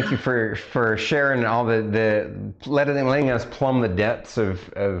 Well, thank you for sharing all the letting us plumb the depths of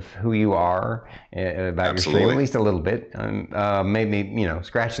who you are about your stream, at least a little bit. Maybe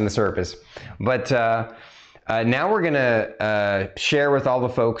scratching the surface, but now we're gonna share with all the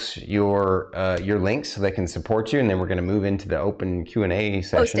folks your links so they can support you, and then we're gonna move into the open Q&A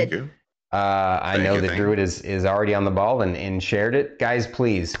session. I know that Druid is already on the ball and shared it. Guys,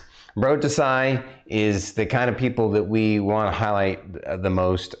 please. Brotousai is the kind of people that we want to highlight the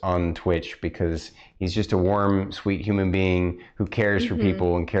most on Twitch because he's just a warm, sweet human being who cares for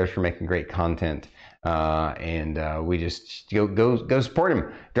people and cares for making great content. And we just go support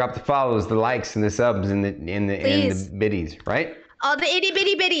him. Drop the follows, the likes, and the subs, and the biddies, right? All the itty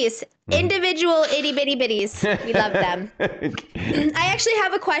bitty bitties, individual itty bitty bitties. We love them. I actually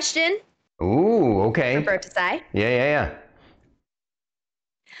have a question. Ooh, okay. For Brotousai. Yeah.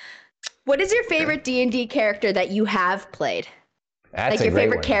 What is your favorite D&D character that you have played? That's like your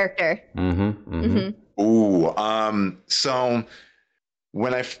favorite character. Ooh, so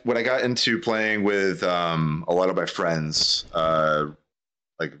when I got into playing with a lot of my friends,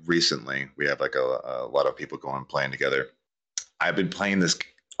 like recently, we have like a lot of people going playing together. I've been playing this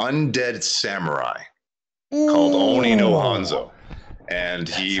undead samurai called Oni no Hanzo, and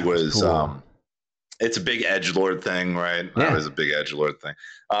he was cool. It's a big edgelord thing, right? Yeah. It was a big edgelord thing.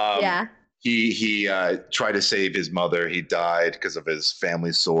 He tried to save his mother. He died because of his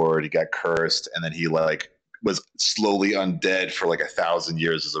family sword. He got cursed, and then he was slowly undead for like 1,000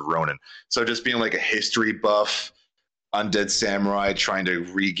 years as a Ronin. So just being like a history buff, undead samurai trying to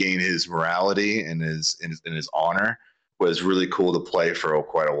regain his morality and his honor was really cool to play for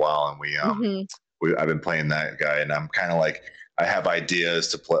quite a while, and I've been playing that guy, and I'm kind of like I have ideas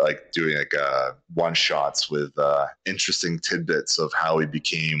to play, like doing like one shots with interesting tidbits of how he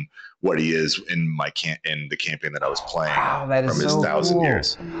became what he is in the campaign that I was playing. Wow, that is from his so 1,000 cool.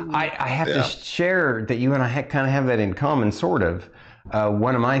 years. I have to share that you and I kind of have that in common, sort of.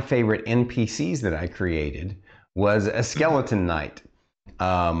 One of my favorite NPCs that I created was a skeleton knight.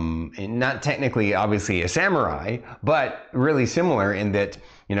 Not technically, obviously, a samurai, but really similar in that,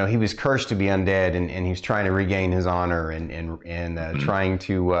 you know, he was cursed to be undead, and he was trying to regain his honor and trying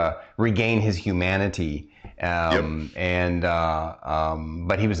to regain his humanity. But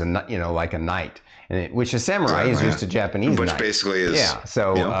he was like a knight, which a samurai is just a Japanese which knight. Basically is. Yeah.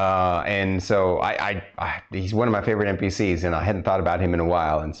 So and so I he's one of my favorite NPCs, and I hadn't thought about him in a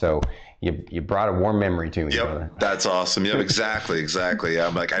while, and so. You brought a warm memory to me. Yep, brother. That's awesome. Yep, exactly.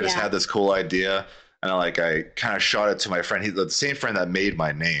 I'm like, I just had this cool idea, and I kind of shot it to my friend. He's the same friend that made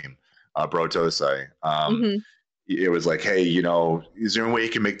my name, Brotousai. It was like, hey, you know, is there any way you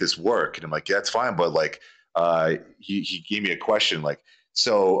can make this work? And I'm like, yeah, it's fine, but like, he gave me a question, like,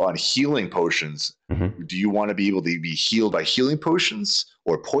 so on healing potions, do you want to be able to be healed by healing potions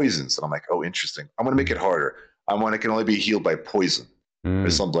or poisons? And I'm like, oh, interesting. I'm gonna make it harder. I want it can only be healed by poison.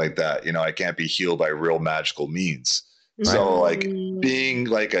 Or something like that. You know, I can't be healed by real magical means. Right. So like being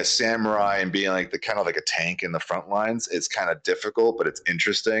like a samurai and being like the kind of like a tank in the front lines, it's kind of difficult, but it's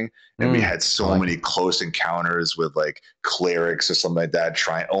interesting. And we had so many close encounters with like clerics or something like that,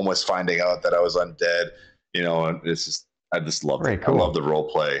 almost finding out that I was undead, you know, and it's just, I just love it. Cool. I love the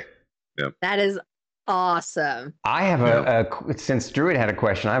role play. Yeah. That is awesome. I have since Druid had a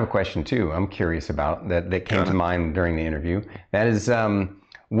question, I have a question too. I'm curious about that came to mind during the interview. That is,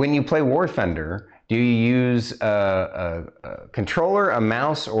 when you play War Thunder, do you use a controller, a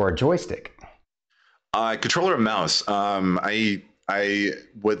mouse, or a joystick? Controller and mouse. They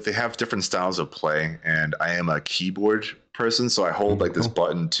have different styles of play, and I am a keyboard person, so I hold this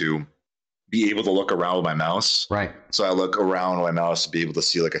button to be able to look around with my mouse. Right. So I look around with my mouse to be able to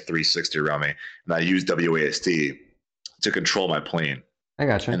see like a 360 around me. And I use WASD to control my plane. I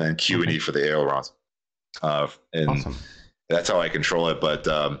gotcha. And then Q and E for the ailerons. And awesome. That's how I control it. But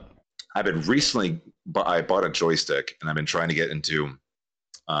I've been I bought a joystick, and I've been trying to get into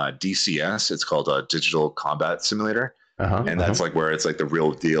DCS. It's called a Digital Combat Simulator. And that's like where it's like the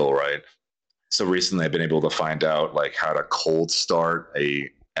real deal, right? So recently I've been able to find out like how to cold start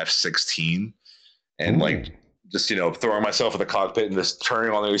a F-16 and like just, you know, throwing myself in the cockpit and just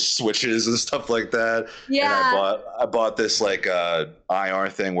turning on those switches and stuff like that. Yeah. And I bought this like IR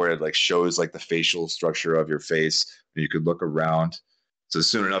thing where it like shows like the facial structure of your face, and you could look around. So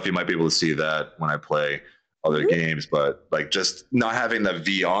soon enough you might be able to see that when I play other games, but like just not having the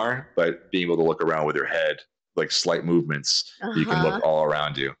VR, but being able to look around with your head, like slight movements, you can look all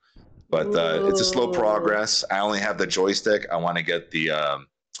around you. But it's a slow progress. I only have the joystick. I want to get the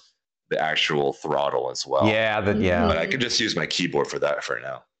actual throttle as well. Yeah, but I could just use my keyboard for that for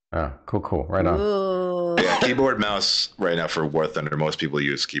now. Oh, cool. Right on. Ooh. Yeah, keyboard, mouse right now for War Thunder. Most people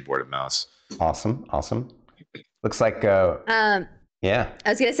use keyboard and mouse. Awesome. Looks like yeah. I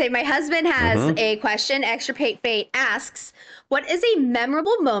was gonna say my husband has a question. Extra Fate asks, what is a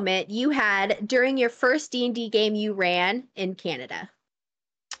memorable moment you had during your first D&D game you ran in Canada?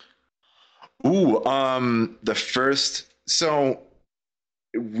 Ooh, so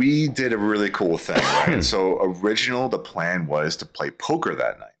we did a really cool thing, right? So the plan was to play poker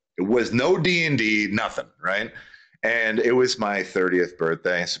that night. It was no D&D, nothing, right? And it was my 30th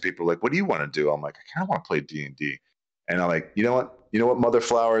birthday. So people were like, what do you want to do? I'm like, I kind of want to play D&D. And I'm like, you know what, Mother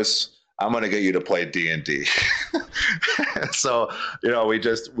Flowers? I'm going to get you to play D&D. So, you know,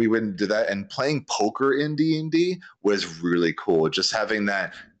 we wouldn't do that. And playing poker in D&D was really cool. Just having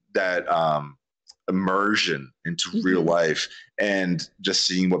that immersion into real life, and just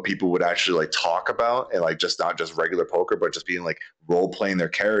seeing what people would actually like talk about, and like just not just regular poker, but just being like role playing their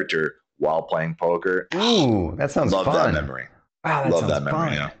character while playing poker. Ooh, that sounds fun. Love that memory. Wow, love that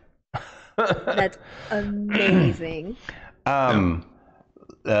memory. Fun. Yeah. That's amazing.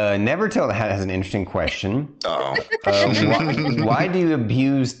 Nevertell has an interesting question. Why do you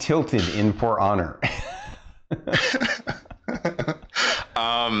abuse Tilted in For Honor?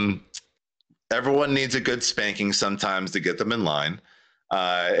 Everyone needs a good spanking sometimes to get them in line.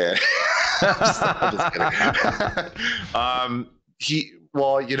 I'm just kidding.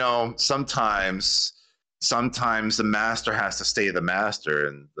 Well, you know, sometimes the master has to stay the master,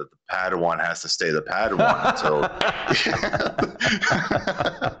 and the Padawan has to stay the Padawan until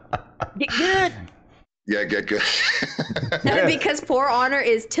get good. Yeah, get good. Because For Honor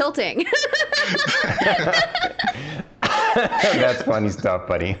is tilting. That's funny stuff,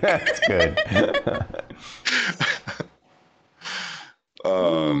 buddy. That's good.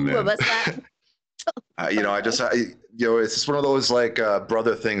 Oh Ooh, man. what was that? It's just one of those like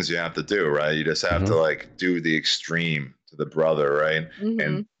brother things you have to do, right? You just have to like do the extreme to the brother, right?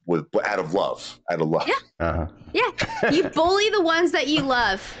 And out of love. Yeah. Uh-huh. Yeah. You bully the ones that you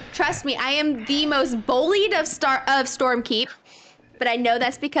love. Trust me, I am the most bullied of Stormkeep, but I know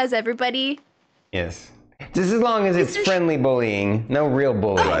that's because everybody. Yes. Just as long as it's friendly bullying, no real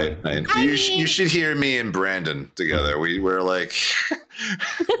bullying. Right. You should hear me and Brandon together. We're like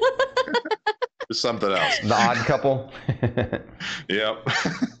something else. The odd couple. Yep.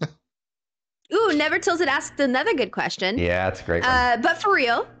 Ooh, Never Tilted asked another good question. Yeah, that's a great one. But for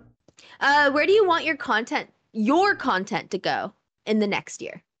real, where do you want your content to go in the next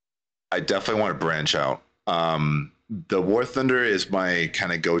year? I definitely want to branch out. The War Thunder is my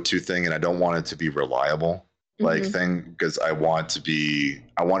kind of go-to thing, and I don't want it to be reliable thing because I want to be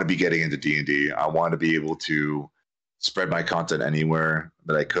getting into D&D. I want to be able to spread my content anywhere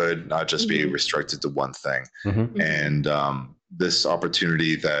that I could, not just be restricted to one thing. And this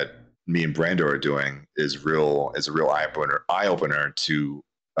opportunity that me and Brando are doing is a real eye opener to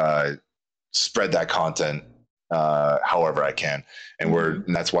spread that content however I can. And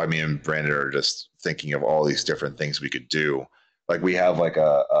that's why me and Brandon are just thinking of all these different things we could do. Like we have like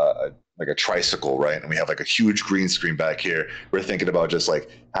a tricycle, right? And we have like a huge green screen back here. We're thinking about just like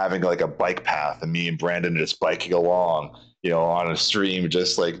having like a bike path and me and Brandon just biking along, on a stream,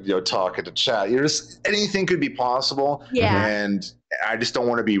 just like, talking to chat. Anything could be possible. Yeah. And I just don't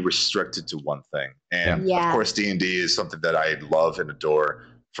want to be restricted to one thing. And of course, D&D is something that I love and adore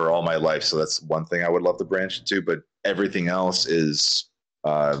for all my life. So that's one thing I would love to branch into, but everything else is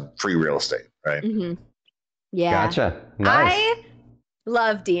free real estate, right? Yeah. Gotcha. Nice. I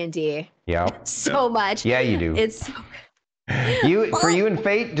love D&D. Yeah. So much. Yeah, you do. It's so for you and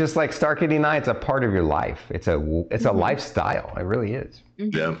Fate, just like Starkey and I, it's a part of your life. It's a lifestyle. It really is.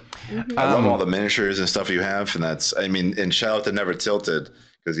 Yeah. I love all the miniatures and stuff you have, and and shout out to Never Tilted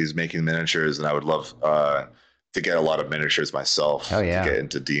because he's making miniatures, and I would love to get a lot of miniatures myself. Oh yeah. To get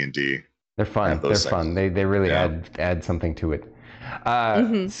into D&D. They're fun. They're fun. They really add something to it.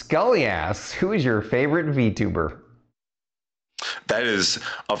 Scully asks, who is your favorite VTuber? That is,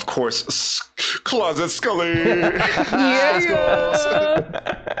 of course, Closet Scully.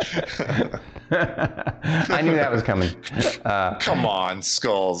 I knew that was coming. Come on,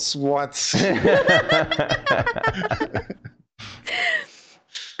 Skulls. What?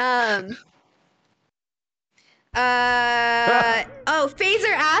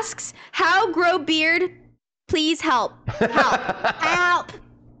 Phaser asks, how grow beard? Please help. Help.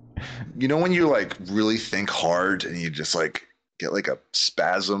 When you like really think hard and you just like get like a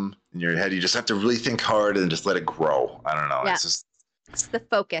spasm in your head, you just have to really think hard and just let it grow. I don't know. Yeah. It's the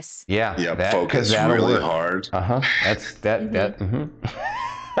focus. Yeah. Focus really hard. That's that.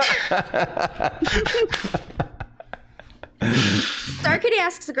 Starkitty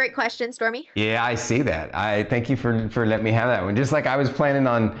asks a great question, Stormy. Yeah, I see that. I thank you for letting me have that one. Just like I was planning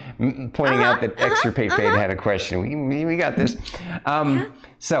on pointing out that Extirpate Fate had a question. We got this.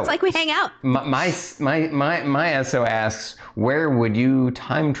 So it's like we hang out. My SO asks, where would you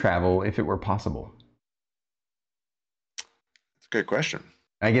time travel if it were possible? That's a good question.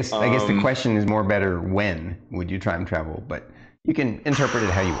 I guess the question is more better, when would you time travel? But you can interpret it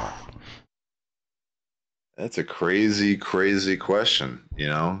how you want. That's a crazy, crazy question,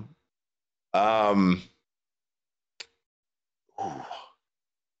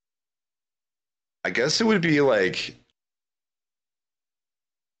 I guess it would be like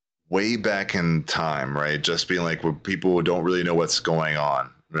way back in time, right? Just being like where people don't really know what's going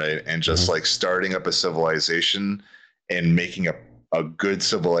on, right? And just like starting up a civilization and making a good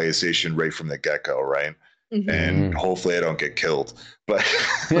civilization right from the get-go, right? And hopefully I don't get killed, but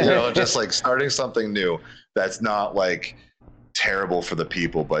just like starting something new that's not like terrible for the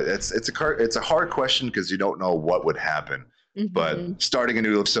people. But it's a hard question because you don't know what would happen. But starting a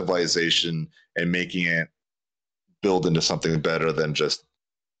new civilization and making it build into something better than just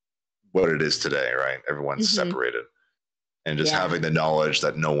what it is today, right? Everyone's separated, and just having the knowledge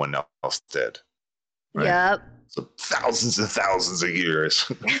that no one else did. Right? Yep. So thousands and thousands of years.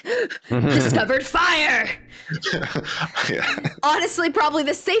 Discovered fire. Yeah. Honestly, probably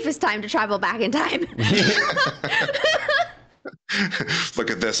the safest time to travel back in time. Look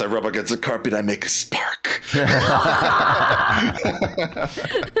at this. I rub against the carpet. I make a spark.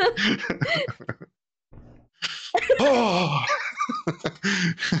 Oh.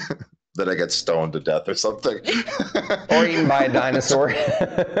 that I get stoned to death or something. Or eaten by a dinosaur. I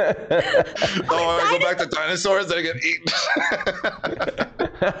go back to dinosaurs, then I get eaten.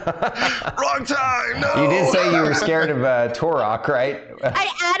 Wrong time. No. You did say you were scared of Turok, right? I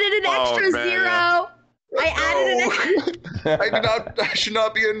added an extra zero. Yeah. I added an extra. I should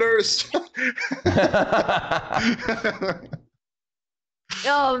not be a nurse.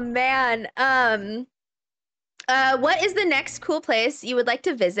 Oh man. What is the next cool place you would like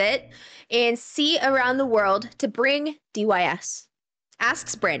to visit and see around the world to bring DYS?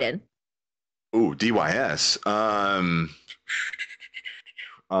 Asks Brandon. Ooh, DYS.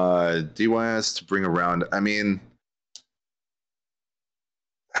 DYS to bring around. I mean,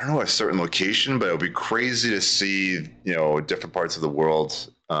 I don't know a certain location, but it would be crazy to see, different parts of the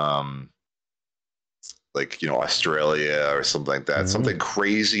world, like, Australia or something like that. Something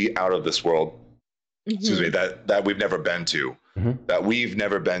crazy out of this world. Excuse me, that we've never been to, that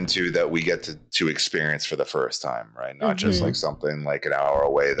we get to experience for the first time, right? Not just like something like an hour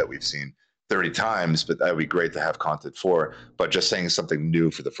away that we've seen 30 times, but that would be great to have content for. But just saying something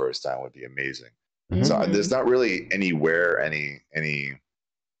new for the first time would be amazing. So there's not really anywhere, any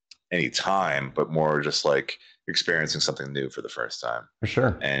time, but more just like experiencing something new for the first time. For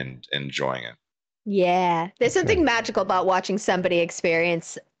sure. And enjoying it. Yeah. There's something magical about watching somebody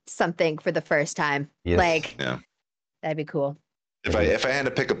experience something for the first time. Yes. Like, yeah, that'd be cool. If I had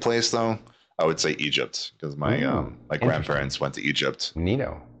to pick a place though, I would say Egypt, because my grandparents went to Egypt.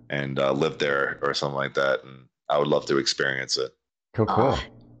 Neato. And lived there or something like that, and I would love to experience it. Cool.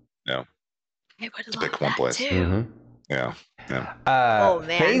 Yeah. I would To love pick one that place. too. Yeah. Oh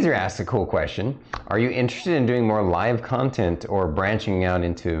man. Phaser asked a cool question. Are you interested in doing more live content or branching out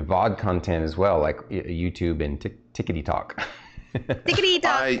into VOD content as well, like YouTube and Tickety Talk? Tickety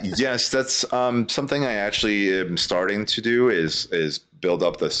Talk. Yes, that's something I actually am starting to do is build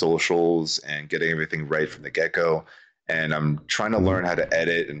up the socials and getting everything right from the get-go. And I'm trying to learn how to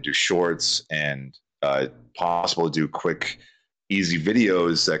edit and do shorts and possible to do quick, easy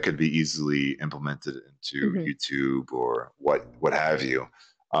videos that could be easily implemented into YouTube or what have you.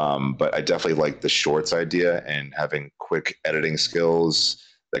 But I definitely like the shorts idea, and having quick editing skills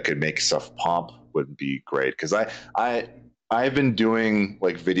that could make stuff pop would be great. Because I've been doing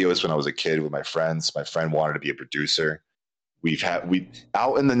like videos when I was a kid with my friends. My friend wanted to be a producer. We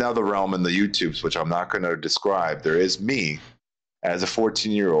out in the nether realm in the YouTubes, which I'm not going to describe. There is me as a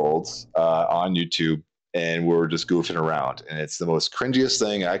 14-year-old on YouTube, and we're just goofing around, and it's the most cringiest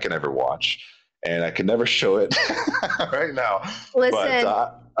thing I can ever watch, and I can never show it right now. Listen,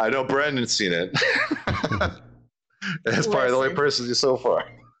 but I know Brandon's seen it. That's probably the only person so far.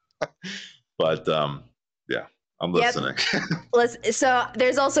 But yeah. I'm listening. So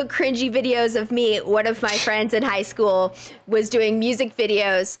there's also cringy videos of me. One of my friends in high school was doing music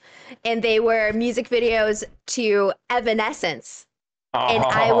videos, and they were music videos to Evanescence. And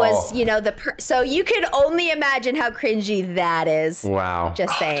I was, so you can only imagine how cringy that is. Wow.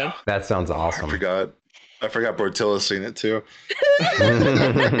 Just saying. That sounds awesome. I forgot Brotilla's seen it too.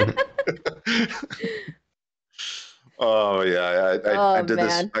 Oh yeah, I did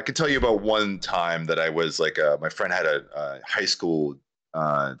this. I can tell you about one time that I was like, my friend had a high school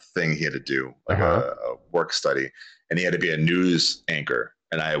thing he had to do, like a work study, and he had to be a news anchor,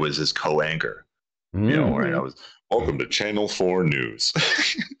 and I was his co-anchor. And I was welcome to Channel 4 News.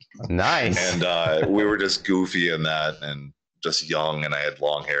 Nice. And we were just goofy in that, and just young, and I had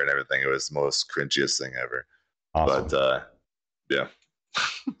long hair and everything. It was the most cringiest thing ever. Awesome. But yeah.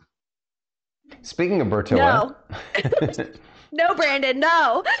 Speaking of Bertilla. No. No, Brandon,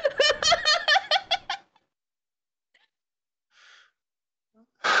 no.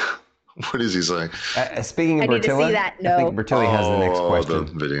 What is he saying? Speaking of Bertilla, see that. No. I think Bertilli has the next question.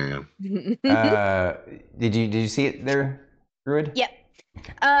 The video. Did you see it there, Druid? Yep.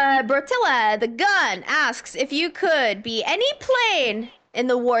 Brotilla, the gun, asks if you could be any plane in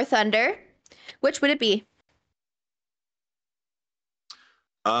the War Thunder, which would it be?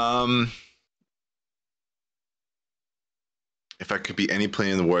 If I could be any plane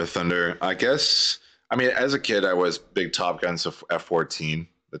in the War Thunder, I guess. I mean, as a kid, I was big Top Gun, so F-14,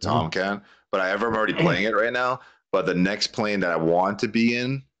 the Tomcat. But I'm already playing it right now. But the next plane that I want to be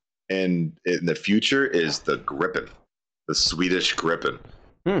in the future is the Gripen, the Swedish Gripen.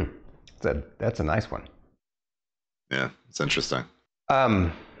 That's a nice one. Yeah, it's interesting.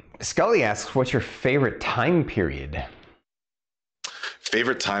 Scully asks, "What's your favorite time period?"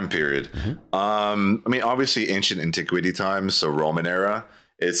 Favorite time period? I mean, obviously ancient antiquity times, so Roman era.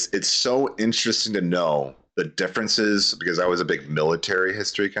 It's so interesting to know the differences, because I was a big military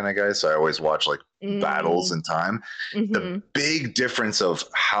history kind of guy, so I always watch like battles in time. Mm-hmm. The big difference of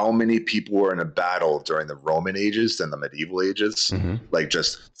how many people were in a battle during the Roman ages and the medieval ages, like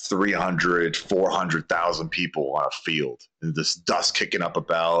just 300, 400,000 people on a field, and this dust kicking up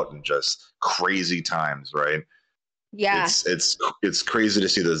about, and just crazy times, right? Yeah. It's crazy to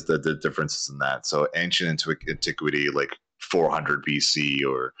see the differences in that. So ancient antiquity, like 400 BC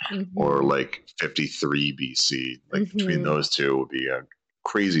or like 53 BC, like between those two would be a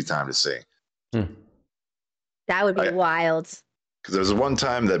crazy time to see. That would be wild. Because there was one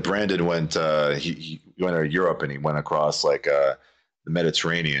time that Brandon went, he went to Europe and he went across like the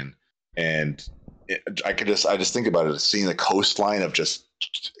Mediterranean, and I just think about it, seeing the coastline of just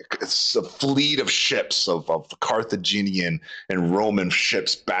it's a fleet of ships of Carthaginian and Roman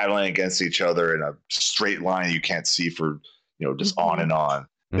ships battling against each other in a straight line you can't see for just on and on.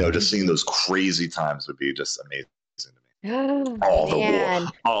 Just seeing those crazy times would be just amazing to me. Oh, all the war,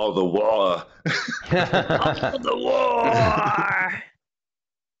 all the war.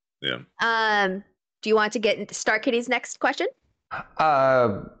 Yeah. Do you want to get Star Kitty's next question?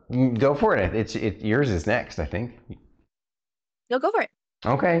 Go for it. Yours is next, I think. No, go for it.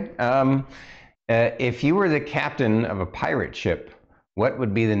 Okay. If you were the captain of a pirate ship, what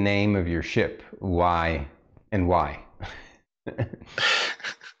would be the name of your ship? Why and why?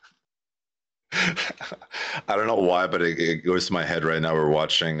 I don't know why, but it goes to my head right now. We're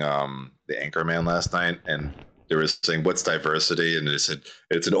watching the Anchorman last night, and they were saying, "What's diversity?" And they said,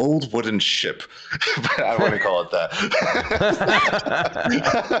 "It's an old wooden ship," but I don't want to call it that.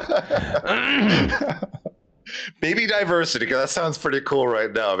 Maybe diversity, because that sounds pretty cool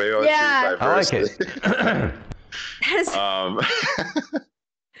right now. Maybe I'll choose diversity. I like it.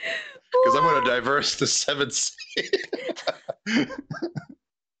 Because I'm going to diverse the 7th sea.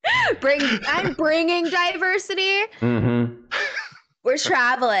 I'm bringing diversity. We're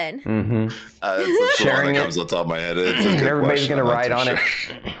traveling. It's the one that comes on top of my head. Everybody's going to ride on it.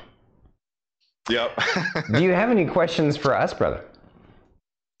 Yep. Do you have any questions for us, brother?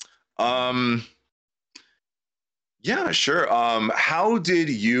 Yeah, sure. How did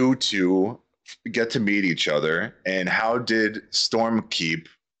you two get to meet each other, and how did Stormkeep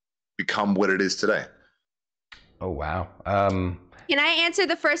become what it is today? Oh, wow. Can I answer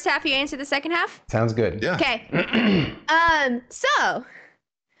the first half? You answer the second half? Sounds good. Yeah. Okay. So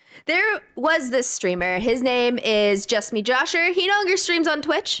there was this streamer. His name is Just Me Josher. He no longer streams on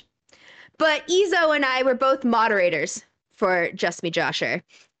Twitch, but Ezo and I were both moderators for Just Me Josher.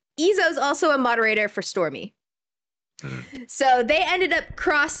 Ezo's also a moderator for Stormy. So they ended up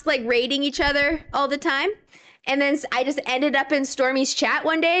raiding each other all the time. And then I just ended up in Stormy's chat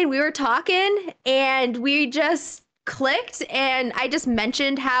one day, and we were talking, and we just clicked, and I just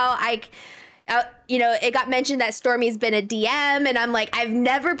mentioned how it got mentioned that Stormy's been a DM, and I'm like, I've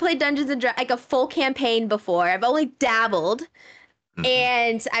never played Dungeons and Dragons, like a full campaign before. I've only dabbled.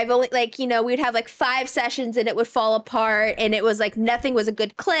 And I've only we'd have like 5 sessions and it would fall apart, and it was like nothing was a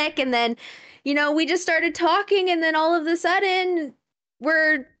good click. And then, we just started talking, and then all of a sudden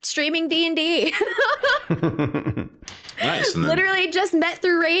we're streaming D&D. Nice. Literally just met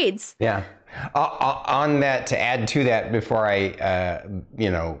through raids. Yeah. On that, to add to that, before I,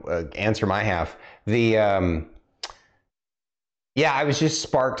 answer my half, I was just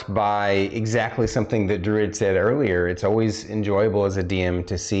sparked by exactly something that Drew had said earlier. It's always enjoyable as a DM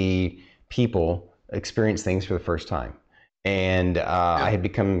to see people experience things for the first time. And I had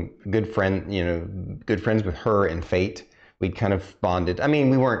become good friends with her and Fate. We'd kind of bonded. I mean,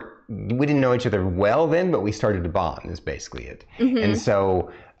 we didn't know each other well then, but we started to bond, is basically it. And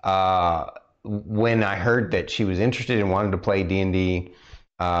so when I heard that she was interested and wanted to play D&D,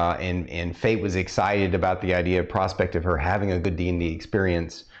 and Fate was excited about the prospect of her having a good D&D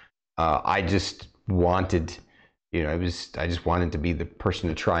experience, I just wanted, I just wanted to be the person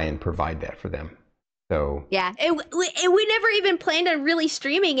to try and provide that for them. So yeah, we never even planned on really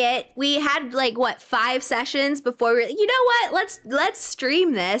streaming it. We had 5 sessions before let's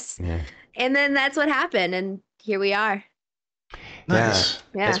stream this, and then that's what happened, and here we are. Nice.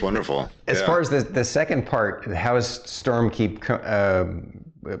 Yeah. That's wonderful. As far as the second part, how has Stormkeep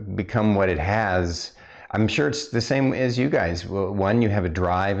become what it has? I'm sure it's the same as you guys. Well, one, you have a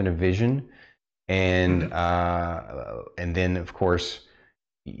drive and a vision, and then of course,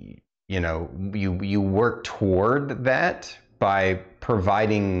 you work toward that by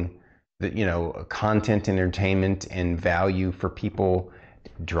providing content, entertainment, and value for people.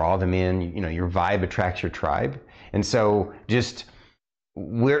 Draw them in. Your vibe attracts your tribe, and so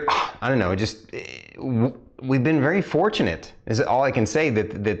we've been very fortunate, is all I can say,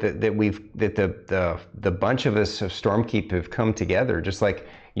 that the bunch of us of Stormkeep have come together. Just like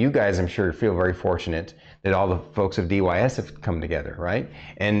You guys, I'm sure, feel very fortunate that all the folks of DYS have come together, right?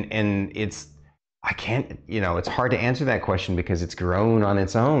 And it's, I can't, it's hard to answer that question because it's grown on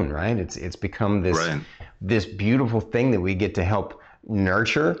its own, right? It's become this Right. this beautiful thing that we get to help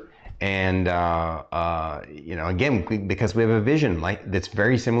nurture. And again, because we have a vision that's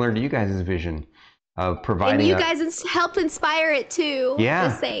very similar to you guys' vision of providing. And you guys helped inspire it too. Yeah,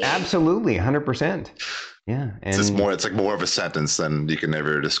 just saying. absolutely, 100%. Yeah, and It's like more of a sentence than you can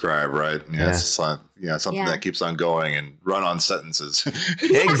ever describe, right? Yeah, it's just like, something that keeps on going and run on sentences.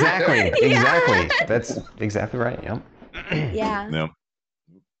 Exactly. That's exactly right. Yeah. Yeah.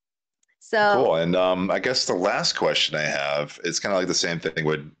 So cool. And I guess the last question I have is kind of like the same thing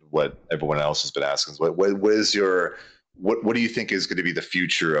with what everyone else has been asking. What is your what do you think is going to be the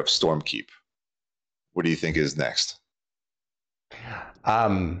future of Stormkeep? What do you think is next?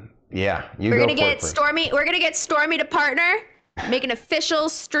 Yeah, we're gonna get Stormy. We're gonna get Stormy to partner, make an official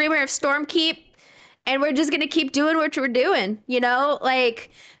streamer of Stormkeep, and we're just gonna keep doing what we're doing.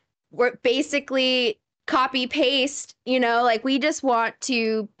 Like we're basically copy paste. Like we just want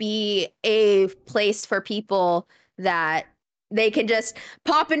to be a place for people that they can just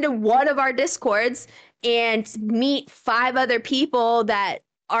pop into one of our Discords and meet 5 other people that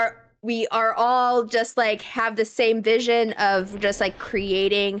we are all just like have the same vision of just like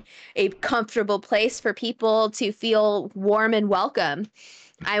creating a comfortable place for people to feel warm and welcome.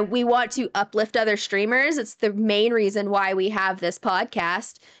 We want to uplift other streamers. It's the main reason why we have this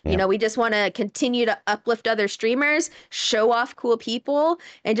podcast. Yeah. We just want to continue to uplift other streamers, show off cool people,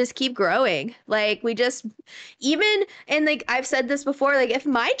 and just keep growing. Like and like I've said this before, like if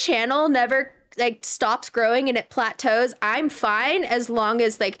my channel never like stops growing and it plateaus, I'm fine as long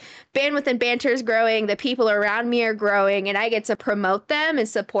as like Bandwidth and Banter is growing, the people around me are growing, and I get to promote them and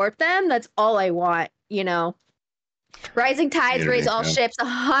support them. That's all I want. Rising tides raise all ships.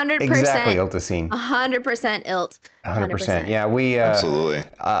 100%. Exactly, Iltacine. 100% Ilt. 100%. Yeah, we absolutely.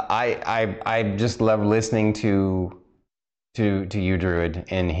 I just love listening to you, Druid,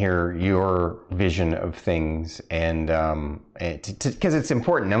 and hear your vision of things, and because it's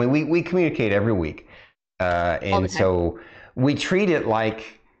important. I mean, we communicate every week, and so we treat it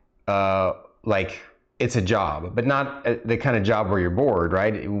like it's a job, but not the kind of job where you're bored,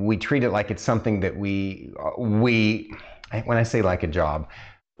 right? We treat it like it's something that we when I say like a job,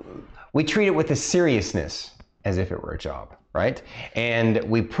 we treat it with the seriousness as if it were a job, right? And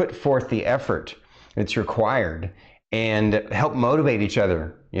we put forth the effort that's required and help motivate each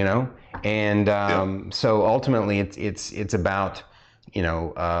other, and so ultimately it's about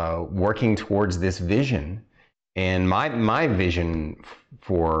working towards this vision. And my vision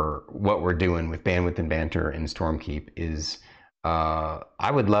for what we're doing with Bandwidth and Banter and Stormkeep is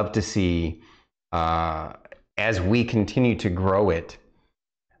I would love to see as we continue to grow it,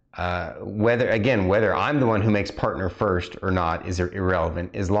 whether I'm the one who makes partner first or not is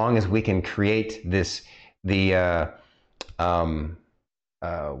irrelevant, as long as we can create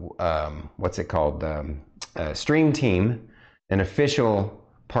what's it called, stream team, an official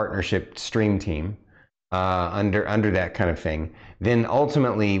partnership stream team under that kind of thing. Then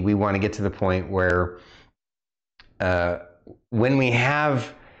ultimately we want to get to the point where when we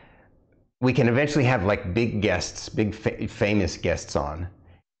can eventually have like big guests, big famous guests on,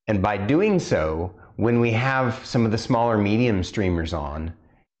 and by doing so, when we have some of the smaller medium streamers on,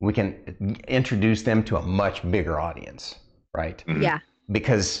 we can introduce them to a much bigger audience, right? Mm-hmm. Yeah.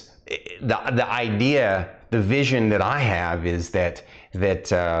 Because the idea, the vision that I have is that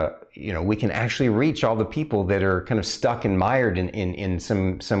we can actually reach all the people that are kind of stuck and mired in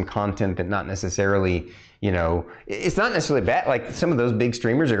some content that not necessarily, it's not necessarily bad. Like some of those big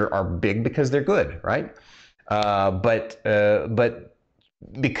streamers are big because they're good, right? But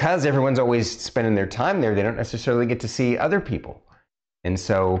because everyone's always spending their time there, they don't necessarily get to see other people. And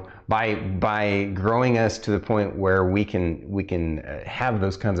so by growing us to the point where we can have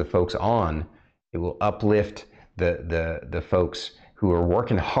those kinds of folks on, it will uplift the folks who are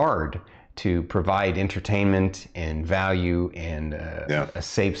working hard to provide entertainment and value and a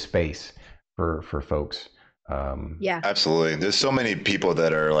safe space for folks. Yeah, absolutely. There's so many people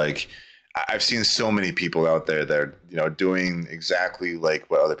that are like, I've seen so many people out there that are doing exactly like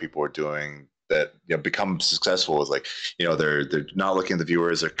what other people are doing, that become successful. Is like, they're not looking at the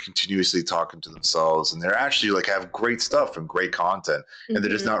viewers, they're continuously talking to themselves, and they're actually like have great stuff and great content, and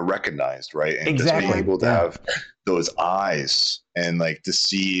they're just not recognized, right? And just being able to have those eyes and like to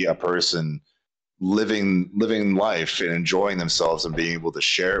see a person living life and enjoying themselves and being able to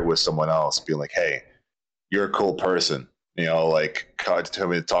share it with someone else, being like, hey, you're a cool person, like talk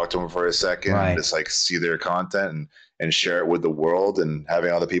to them for a second, and just like see their content and share it with the world, and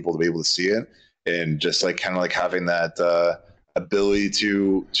having other people to be able to see it, and just like kind of like having that ability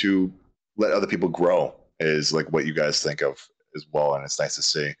to let other people grow is like what you guys think of as well, and it's nice to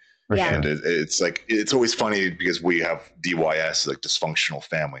see. And it's like, it's always funny because we have DYS, like dysfunctional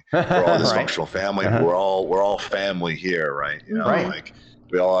family. We're all dysfunctional family. We're all family here, right? You know, like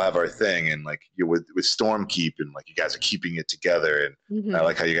we all have our thing, and like with Stormkeep, and like you guys are keeping it together, and I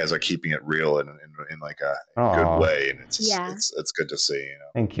like how you guys are keeping it real and in like a good way, and it's it's good to see. You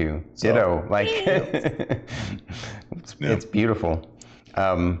know? Thank you. So, ditto. Like it's beautiful.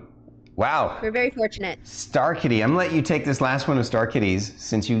 Wow. We're very fortunate. Star Kitty, I'm gonna let you take this last one of Star Kitty's,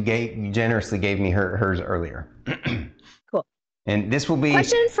 since you generously gave me hers earlier. Cool. And this will be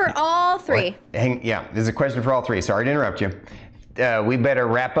question for all three. Yeah, this is a question for all three. Sorry to interrupt you. We better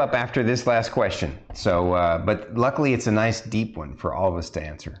wrap up after this last question. So, but luckily it's a nice deep one for all of us to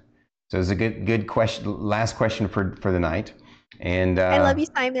answer. So it's a good question, last question for the night. And I love you,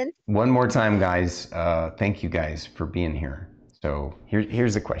 Simon. One more time, guys. Thank you guys for being here. So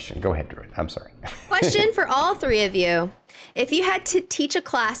here's the question. Go ahead, Druid. I'm sorry. Question for all three of you. If you had to teach a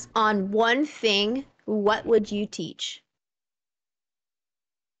class on one thing, what would you teach?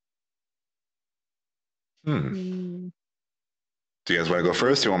 Do you guys want to go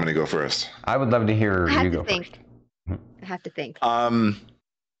first, or do you want me to go first? I would love to hear you go first. I have to think.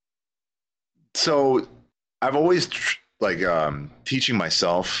 So I've always teaching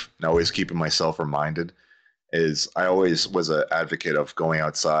myself and always keeping myself reminded is I always was an advocate of going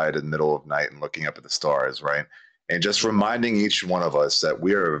outside in the middle of night and looking up at the stars, right? And just reminding each one of us that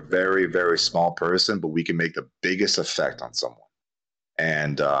we are a very, very small person, but we can make the biggest effect on someone.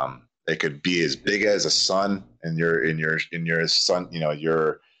 And it could be as big as a sun in your sun, you know,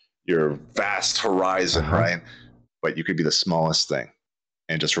 your vast horizon, right? But you could be the smallest thing.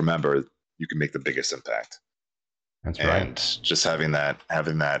 And just remember, you can make the biggest impact. That's right. And just having that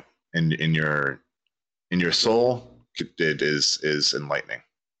in your soul, it is enlightening,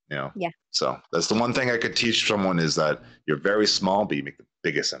 you know? Yeah. So that's the one thing I could teach someone, is that you're very small, but you make the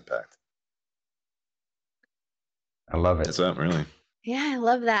biggest impact. I love it. That's it, really. Yeah, I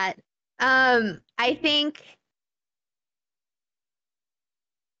love that. I think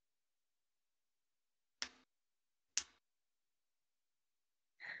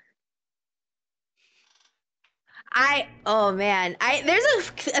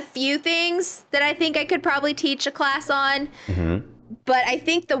there's a few things that I think I could probably teach a class on. But I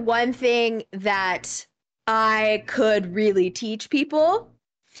think the one thing that I could really teach people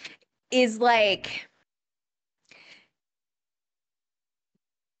is like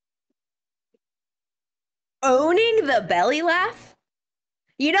owning the belly laugh.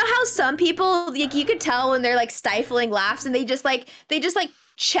 You know how some people, like, you could tell when they're like stifling laughs and they just like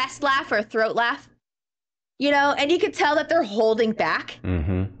chest laugh or throat laugh, you know, and you could tell that they're holding back.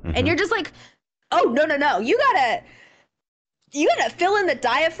 And you're just like, oh, no, you gotta fill in the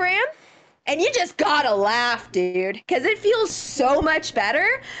diaphragm and you just gotta laugh, dude, because it feels so much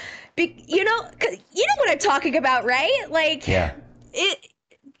better. You know what I'm talking about, right? Like, yeah.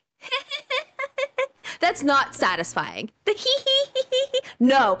 That's not satisfying. The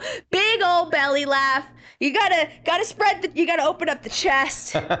no, big old belly laugh. You gotta you gotta open up the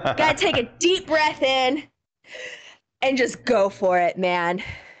chest. Gotta take a deep breath in and just go for it, man.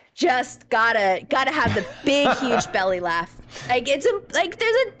 Just gotta have the big, huge belly laugh. Like,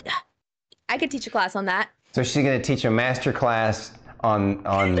 I could teach a class on that. So she's gonna teach a master class on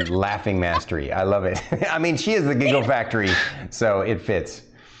laughing mastery. I love it. I mean, she is the giggle factory, so it fits.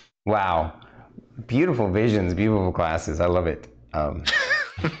 Wow. Beautiful visions, beautiful classes. I love it.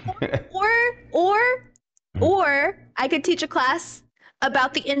 Or I could teach a class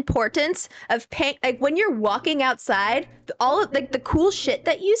about the importance of like when you're walking outside, all of like the cool shit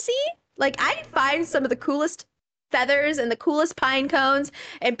that you see. Like, I find some of the coolest feathers and the coolest pine cones,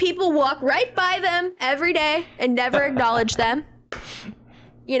 and people walk right by them every day and never acknowledge them.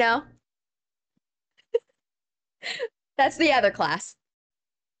 You know? That's the other class.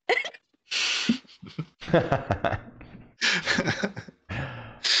 How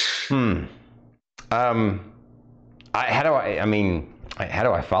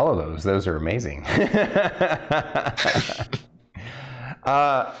do I follow those? Those are amazing.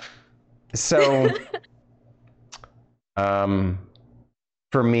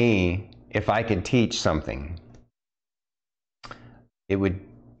 For me, if I could teach something, I'm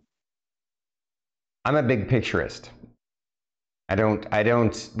a big picturist. I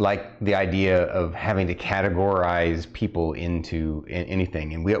don't like the idea of having to categorize people into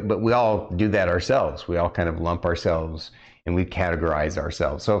anything, but we all do that ourselves. We all kind of lump ourselves and we categorize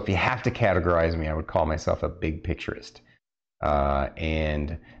ourselves. So if you have to categorize me, I would call myself a big picturist.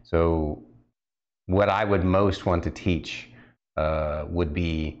 And so what I would most want to teach would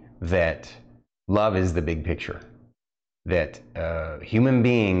be that love is the big picture. That human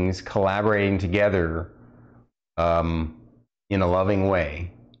beings collaborating together in a loving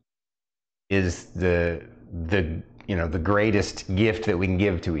way is the greatest gift that we can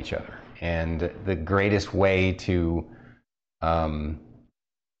give to each other, and the greatest way to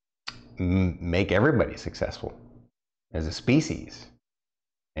make everybody successful as a species.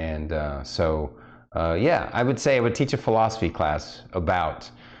 And I would say I would teach a philosophy class about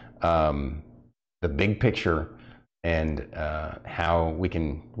the big picture and how we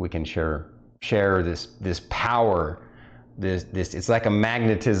can share this power. This it's like a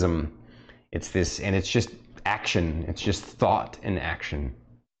magnetism. It's this, and it's just action. It's just thought and action.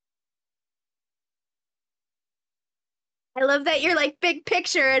 I love that you're like big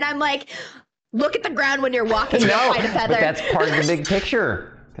picture, and I'm like, look at the ground when you're walking. No, but that's part of the big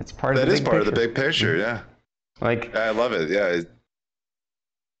picture. That's part of the big picture. That is part of the big picture, yeah. Like, I love it, yeah.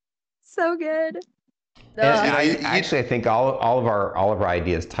 So good. And I think all of our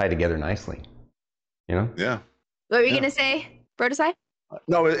ideas tie together nicely. You know? Yeah. What were you gonna say, Brotousai?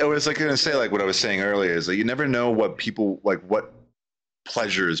 No, I was like gonna say, like what I was saying earlier, is that you never know what people like, what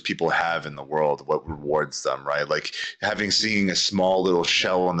pleasures people have in the world, what rewards them, right? Like seeing a small little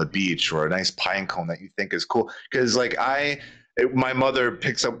shell on the beach or a nice pine cone that you think is cool. Because like my mother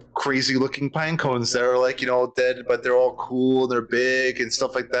picks up crazy looking pine cones that are like, dead, but they're all cool, they're big and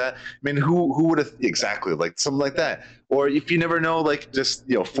stuff like that. I mean, who would have exactly like something like that? Or if you never know, like just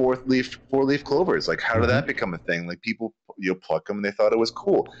four leaf clovers, like how did that become a thing? Like people pluck them and they thought it was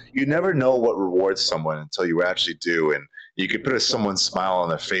cool. You never know what rewards someone until you actually do. And you could put someone's smile on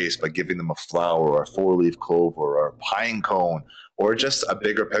their face by giving them a flower or a 4-leaf clover or a pine cone or just a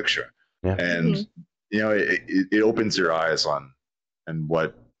bigger picture. Yeah. And it opens your eyes on and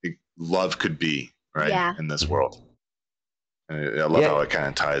what love could be, right? Yeah. In this world. And I love how it kind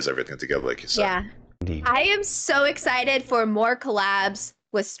of ties everything together, like you said. Yeah. Indeed. I am so excited for more collabs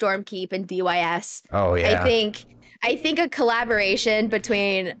with Stormkeep and DYS. Oh yeah. I think a collaboration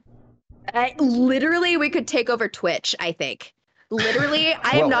between literally we could take over Twitch, I think. Literally,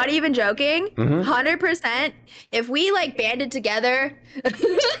 I am not even joking. 100%. If we like banded together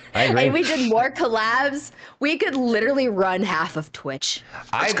and we did more collabs, we could literally run half of Twitch.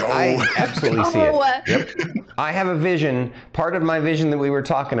 I absolutely see it. Yep. I have a vision. Part of my vision that we were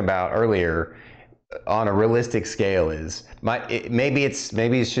talking about earlier on a realistic scale is maybe it's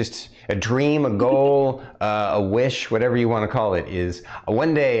just a dream, a goal, a wish, whatever you want to call it, is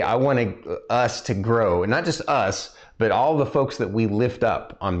one day I want us to grow, and not just us, but all the folks that we lift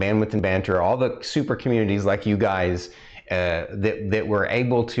up on Bandwidth and Banter, all the super communities like you guys that were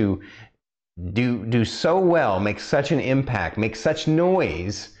able to do so well, make such an impact, make such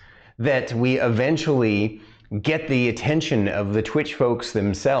noise that we eventually get the attention of the Twitch folks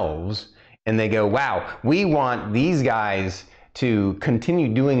themselves, and they go, wow, we want these guys to continue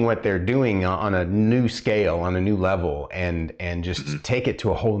doing what they're doing on a new scale, on a new level, and just take it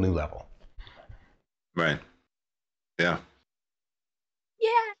to a whole new level. Right. Yeah. Yeah.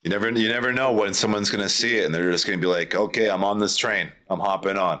 You never know when someone's going to see it and they're just going to be like, okay, I'm on this train. I'm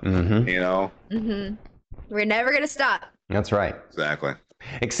hopping on, We're never going to stop. That's right. Exactly.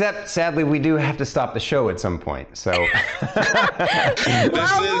 Except, sadly, we do have to stop the show at some point. So, we'll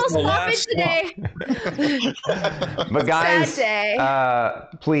stop it today. But guys,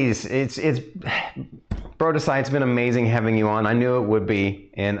 please, it's Brotousai, it's been amazing having you on. I knew it would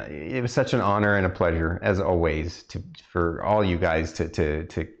be, and it was such an honor and a pleasure, as always, for all you guys to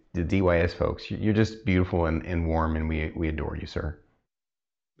the DYS folks. You're just beautiful and warm, and we adore you, sir.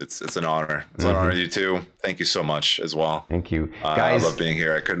 It's an honor. It's an honor to you too. Thank you so much as well. Thank you, guys. I love being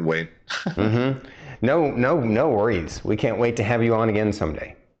here. I couldn't wait. No worries. We can't wait to have you on again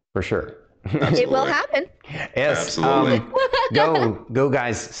someday, for sure. It will happen. Yes, absolutely. Go,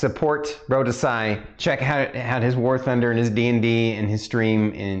 guys! Support Brotousai. Check out his War Thunder and his D&D and his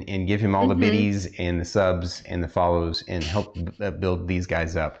stream, and give him all the biddies and the subs and the follows, and help build these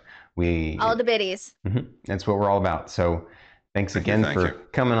guys up. All the biddies. That's what we're all about. So, thanks again for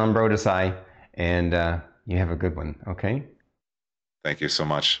coming on, Brotousai, and you have a good one. Okay. Thank you so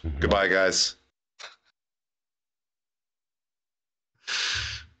much. Goodbye, guys.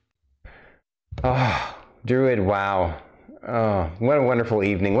 Oh, Druid, wow. Oh, what a wonderful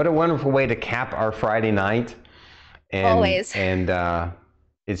evening. What a wonderful way to cap our Friday night. And, always. And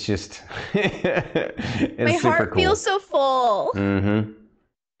it's just, it's my heart super cool. Feels so full.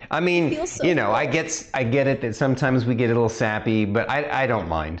 I mean, feels so you know, cool. I get it that sometimes we get a little sappy, but I don't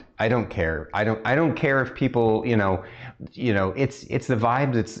mind. I don't care. I don't care if people, it's the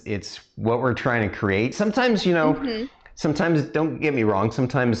vibes. It's what we're trying to create. Sometimes, sometimes, don't get me wrong,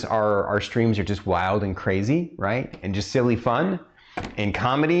 sometimes our streams are just wild and crazy, right? And just silly fun and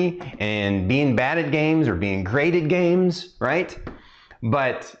comedy and being bad at games or being great at games, right?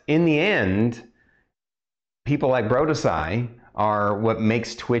 But in the end, people like Brotousai are what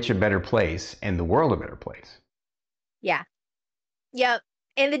makes Twitch a better place and the world a better place. Yeah. Yep.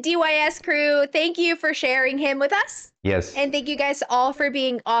 And the DYS crew, thank you for sharing him with us. Yes. And thank you guys all for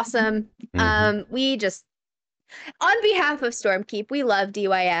being awesome. We just, on behalf of Stormkeep, we love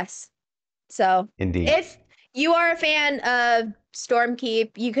DYS. So Indeed. If you are a fan of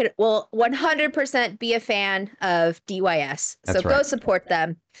Stormkeep, you could 100% be a fan of DYS. That's so right. Go support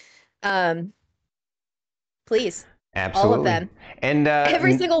them. Please. Absolutely. All of them. And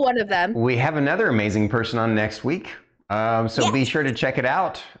every single one of them. We have another amazing person on next week. So yes. Be sure to check it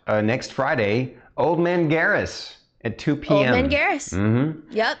out next Friday. Old Man Garrus at 2 p.m. Old Man Garrus.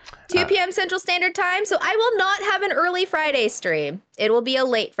 Yep. 2 p.m. Central Standard Time. So I will not have an early Friday stream. It will be a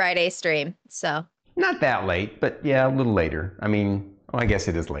late Friday stream. So not that late, but yeah, a little later. I mean, I guess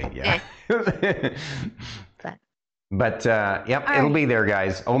it is late. Yeah. But yep, it'll be there,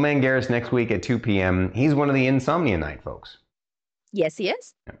 guys. Old Man Garrus next week at 2 p.m. He's one of the Insomnia Night folks. Yes, he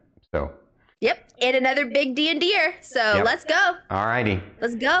is. So. Yep, and another big D&D'er. So let's go. All righty.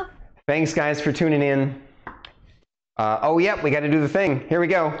 Let's go. Thanks, guys, for tuning in. We got to do the thing. Here we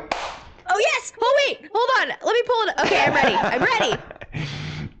go. Oh, yes. Oh, wait. Hold on. Let me pull it. Okay, I'm ready. I'm ready.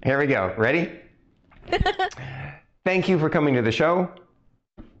 Here we go. Ready? Thank you for coming to the show.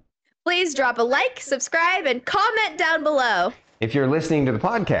 Please drop a like, subscribe, and comment down below. If you're listening to the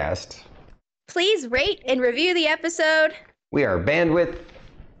podcast, please rate and review the episode. We are Bandwidth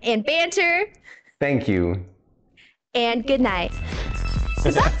and Banter. Thank you. And good night.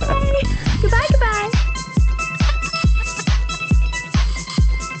 Goodbye. Goodbye.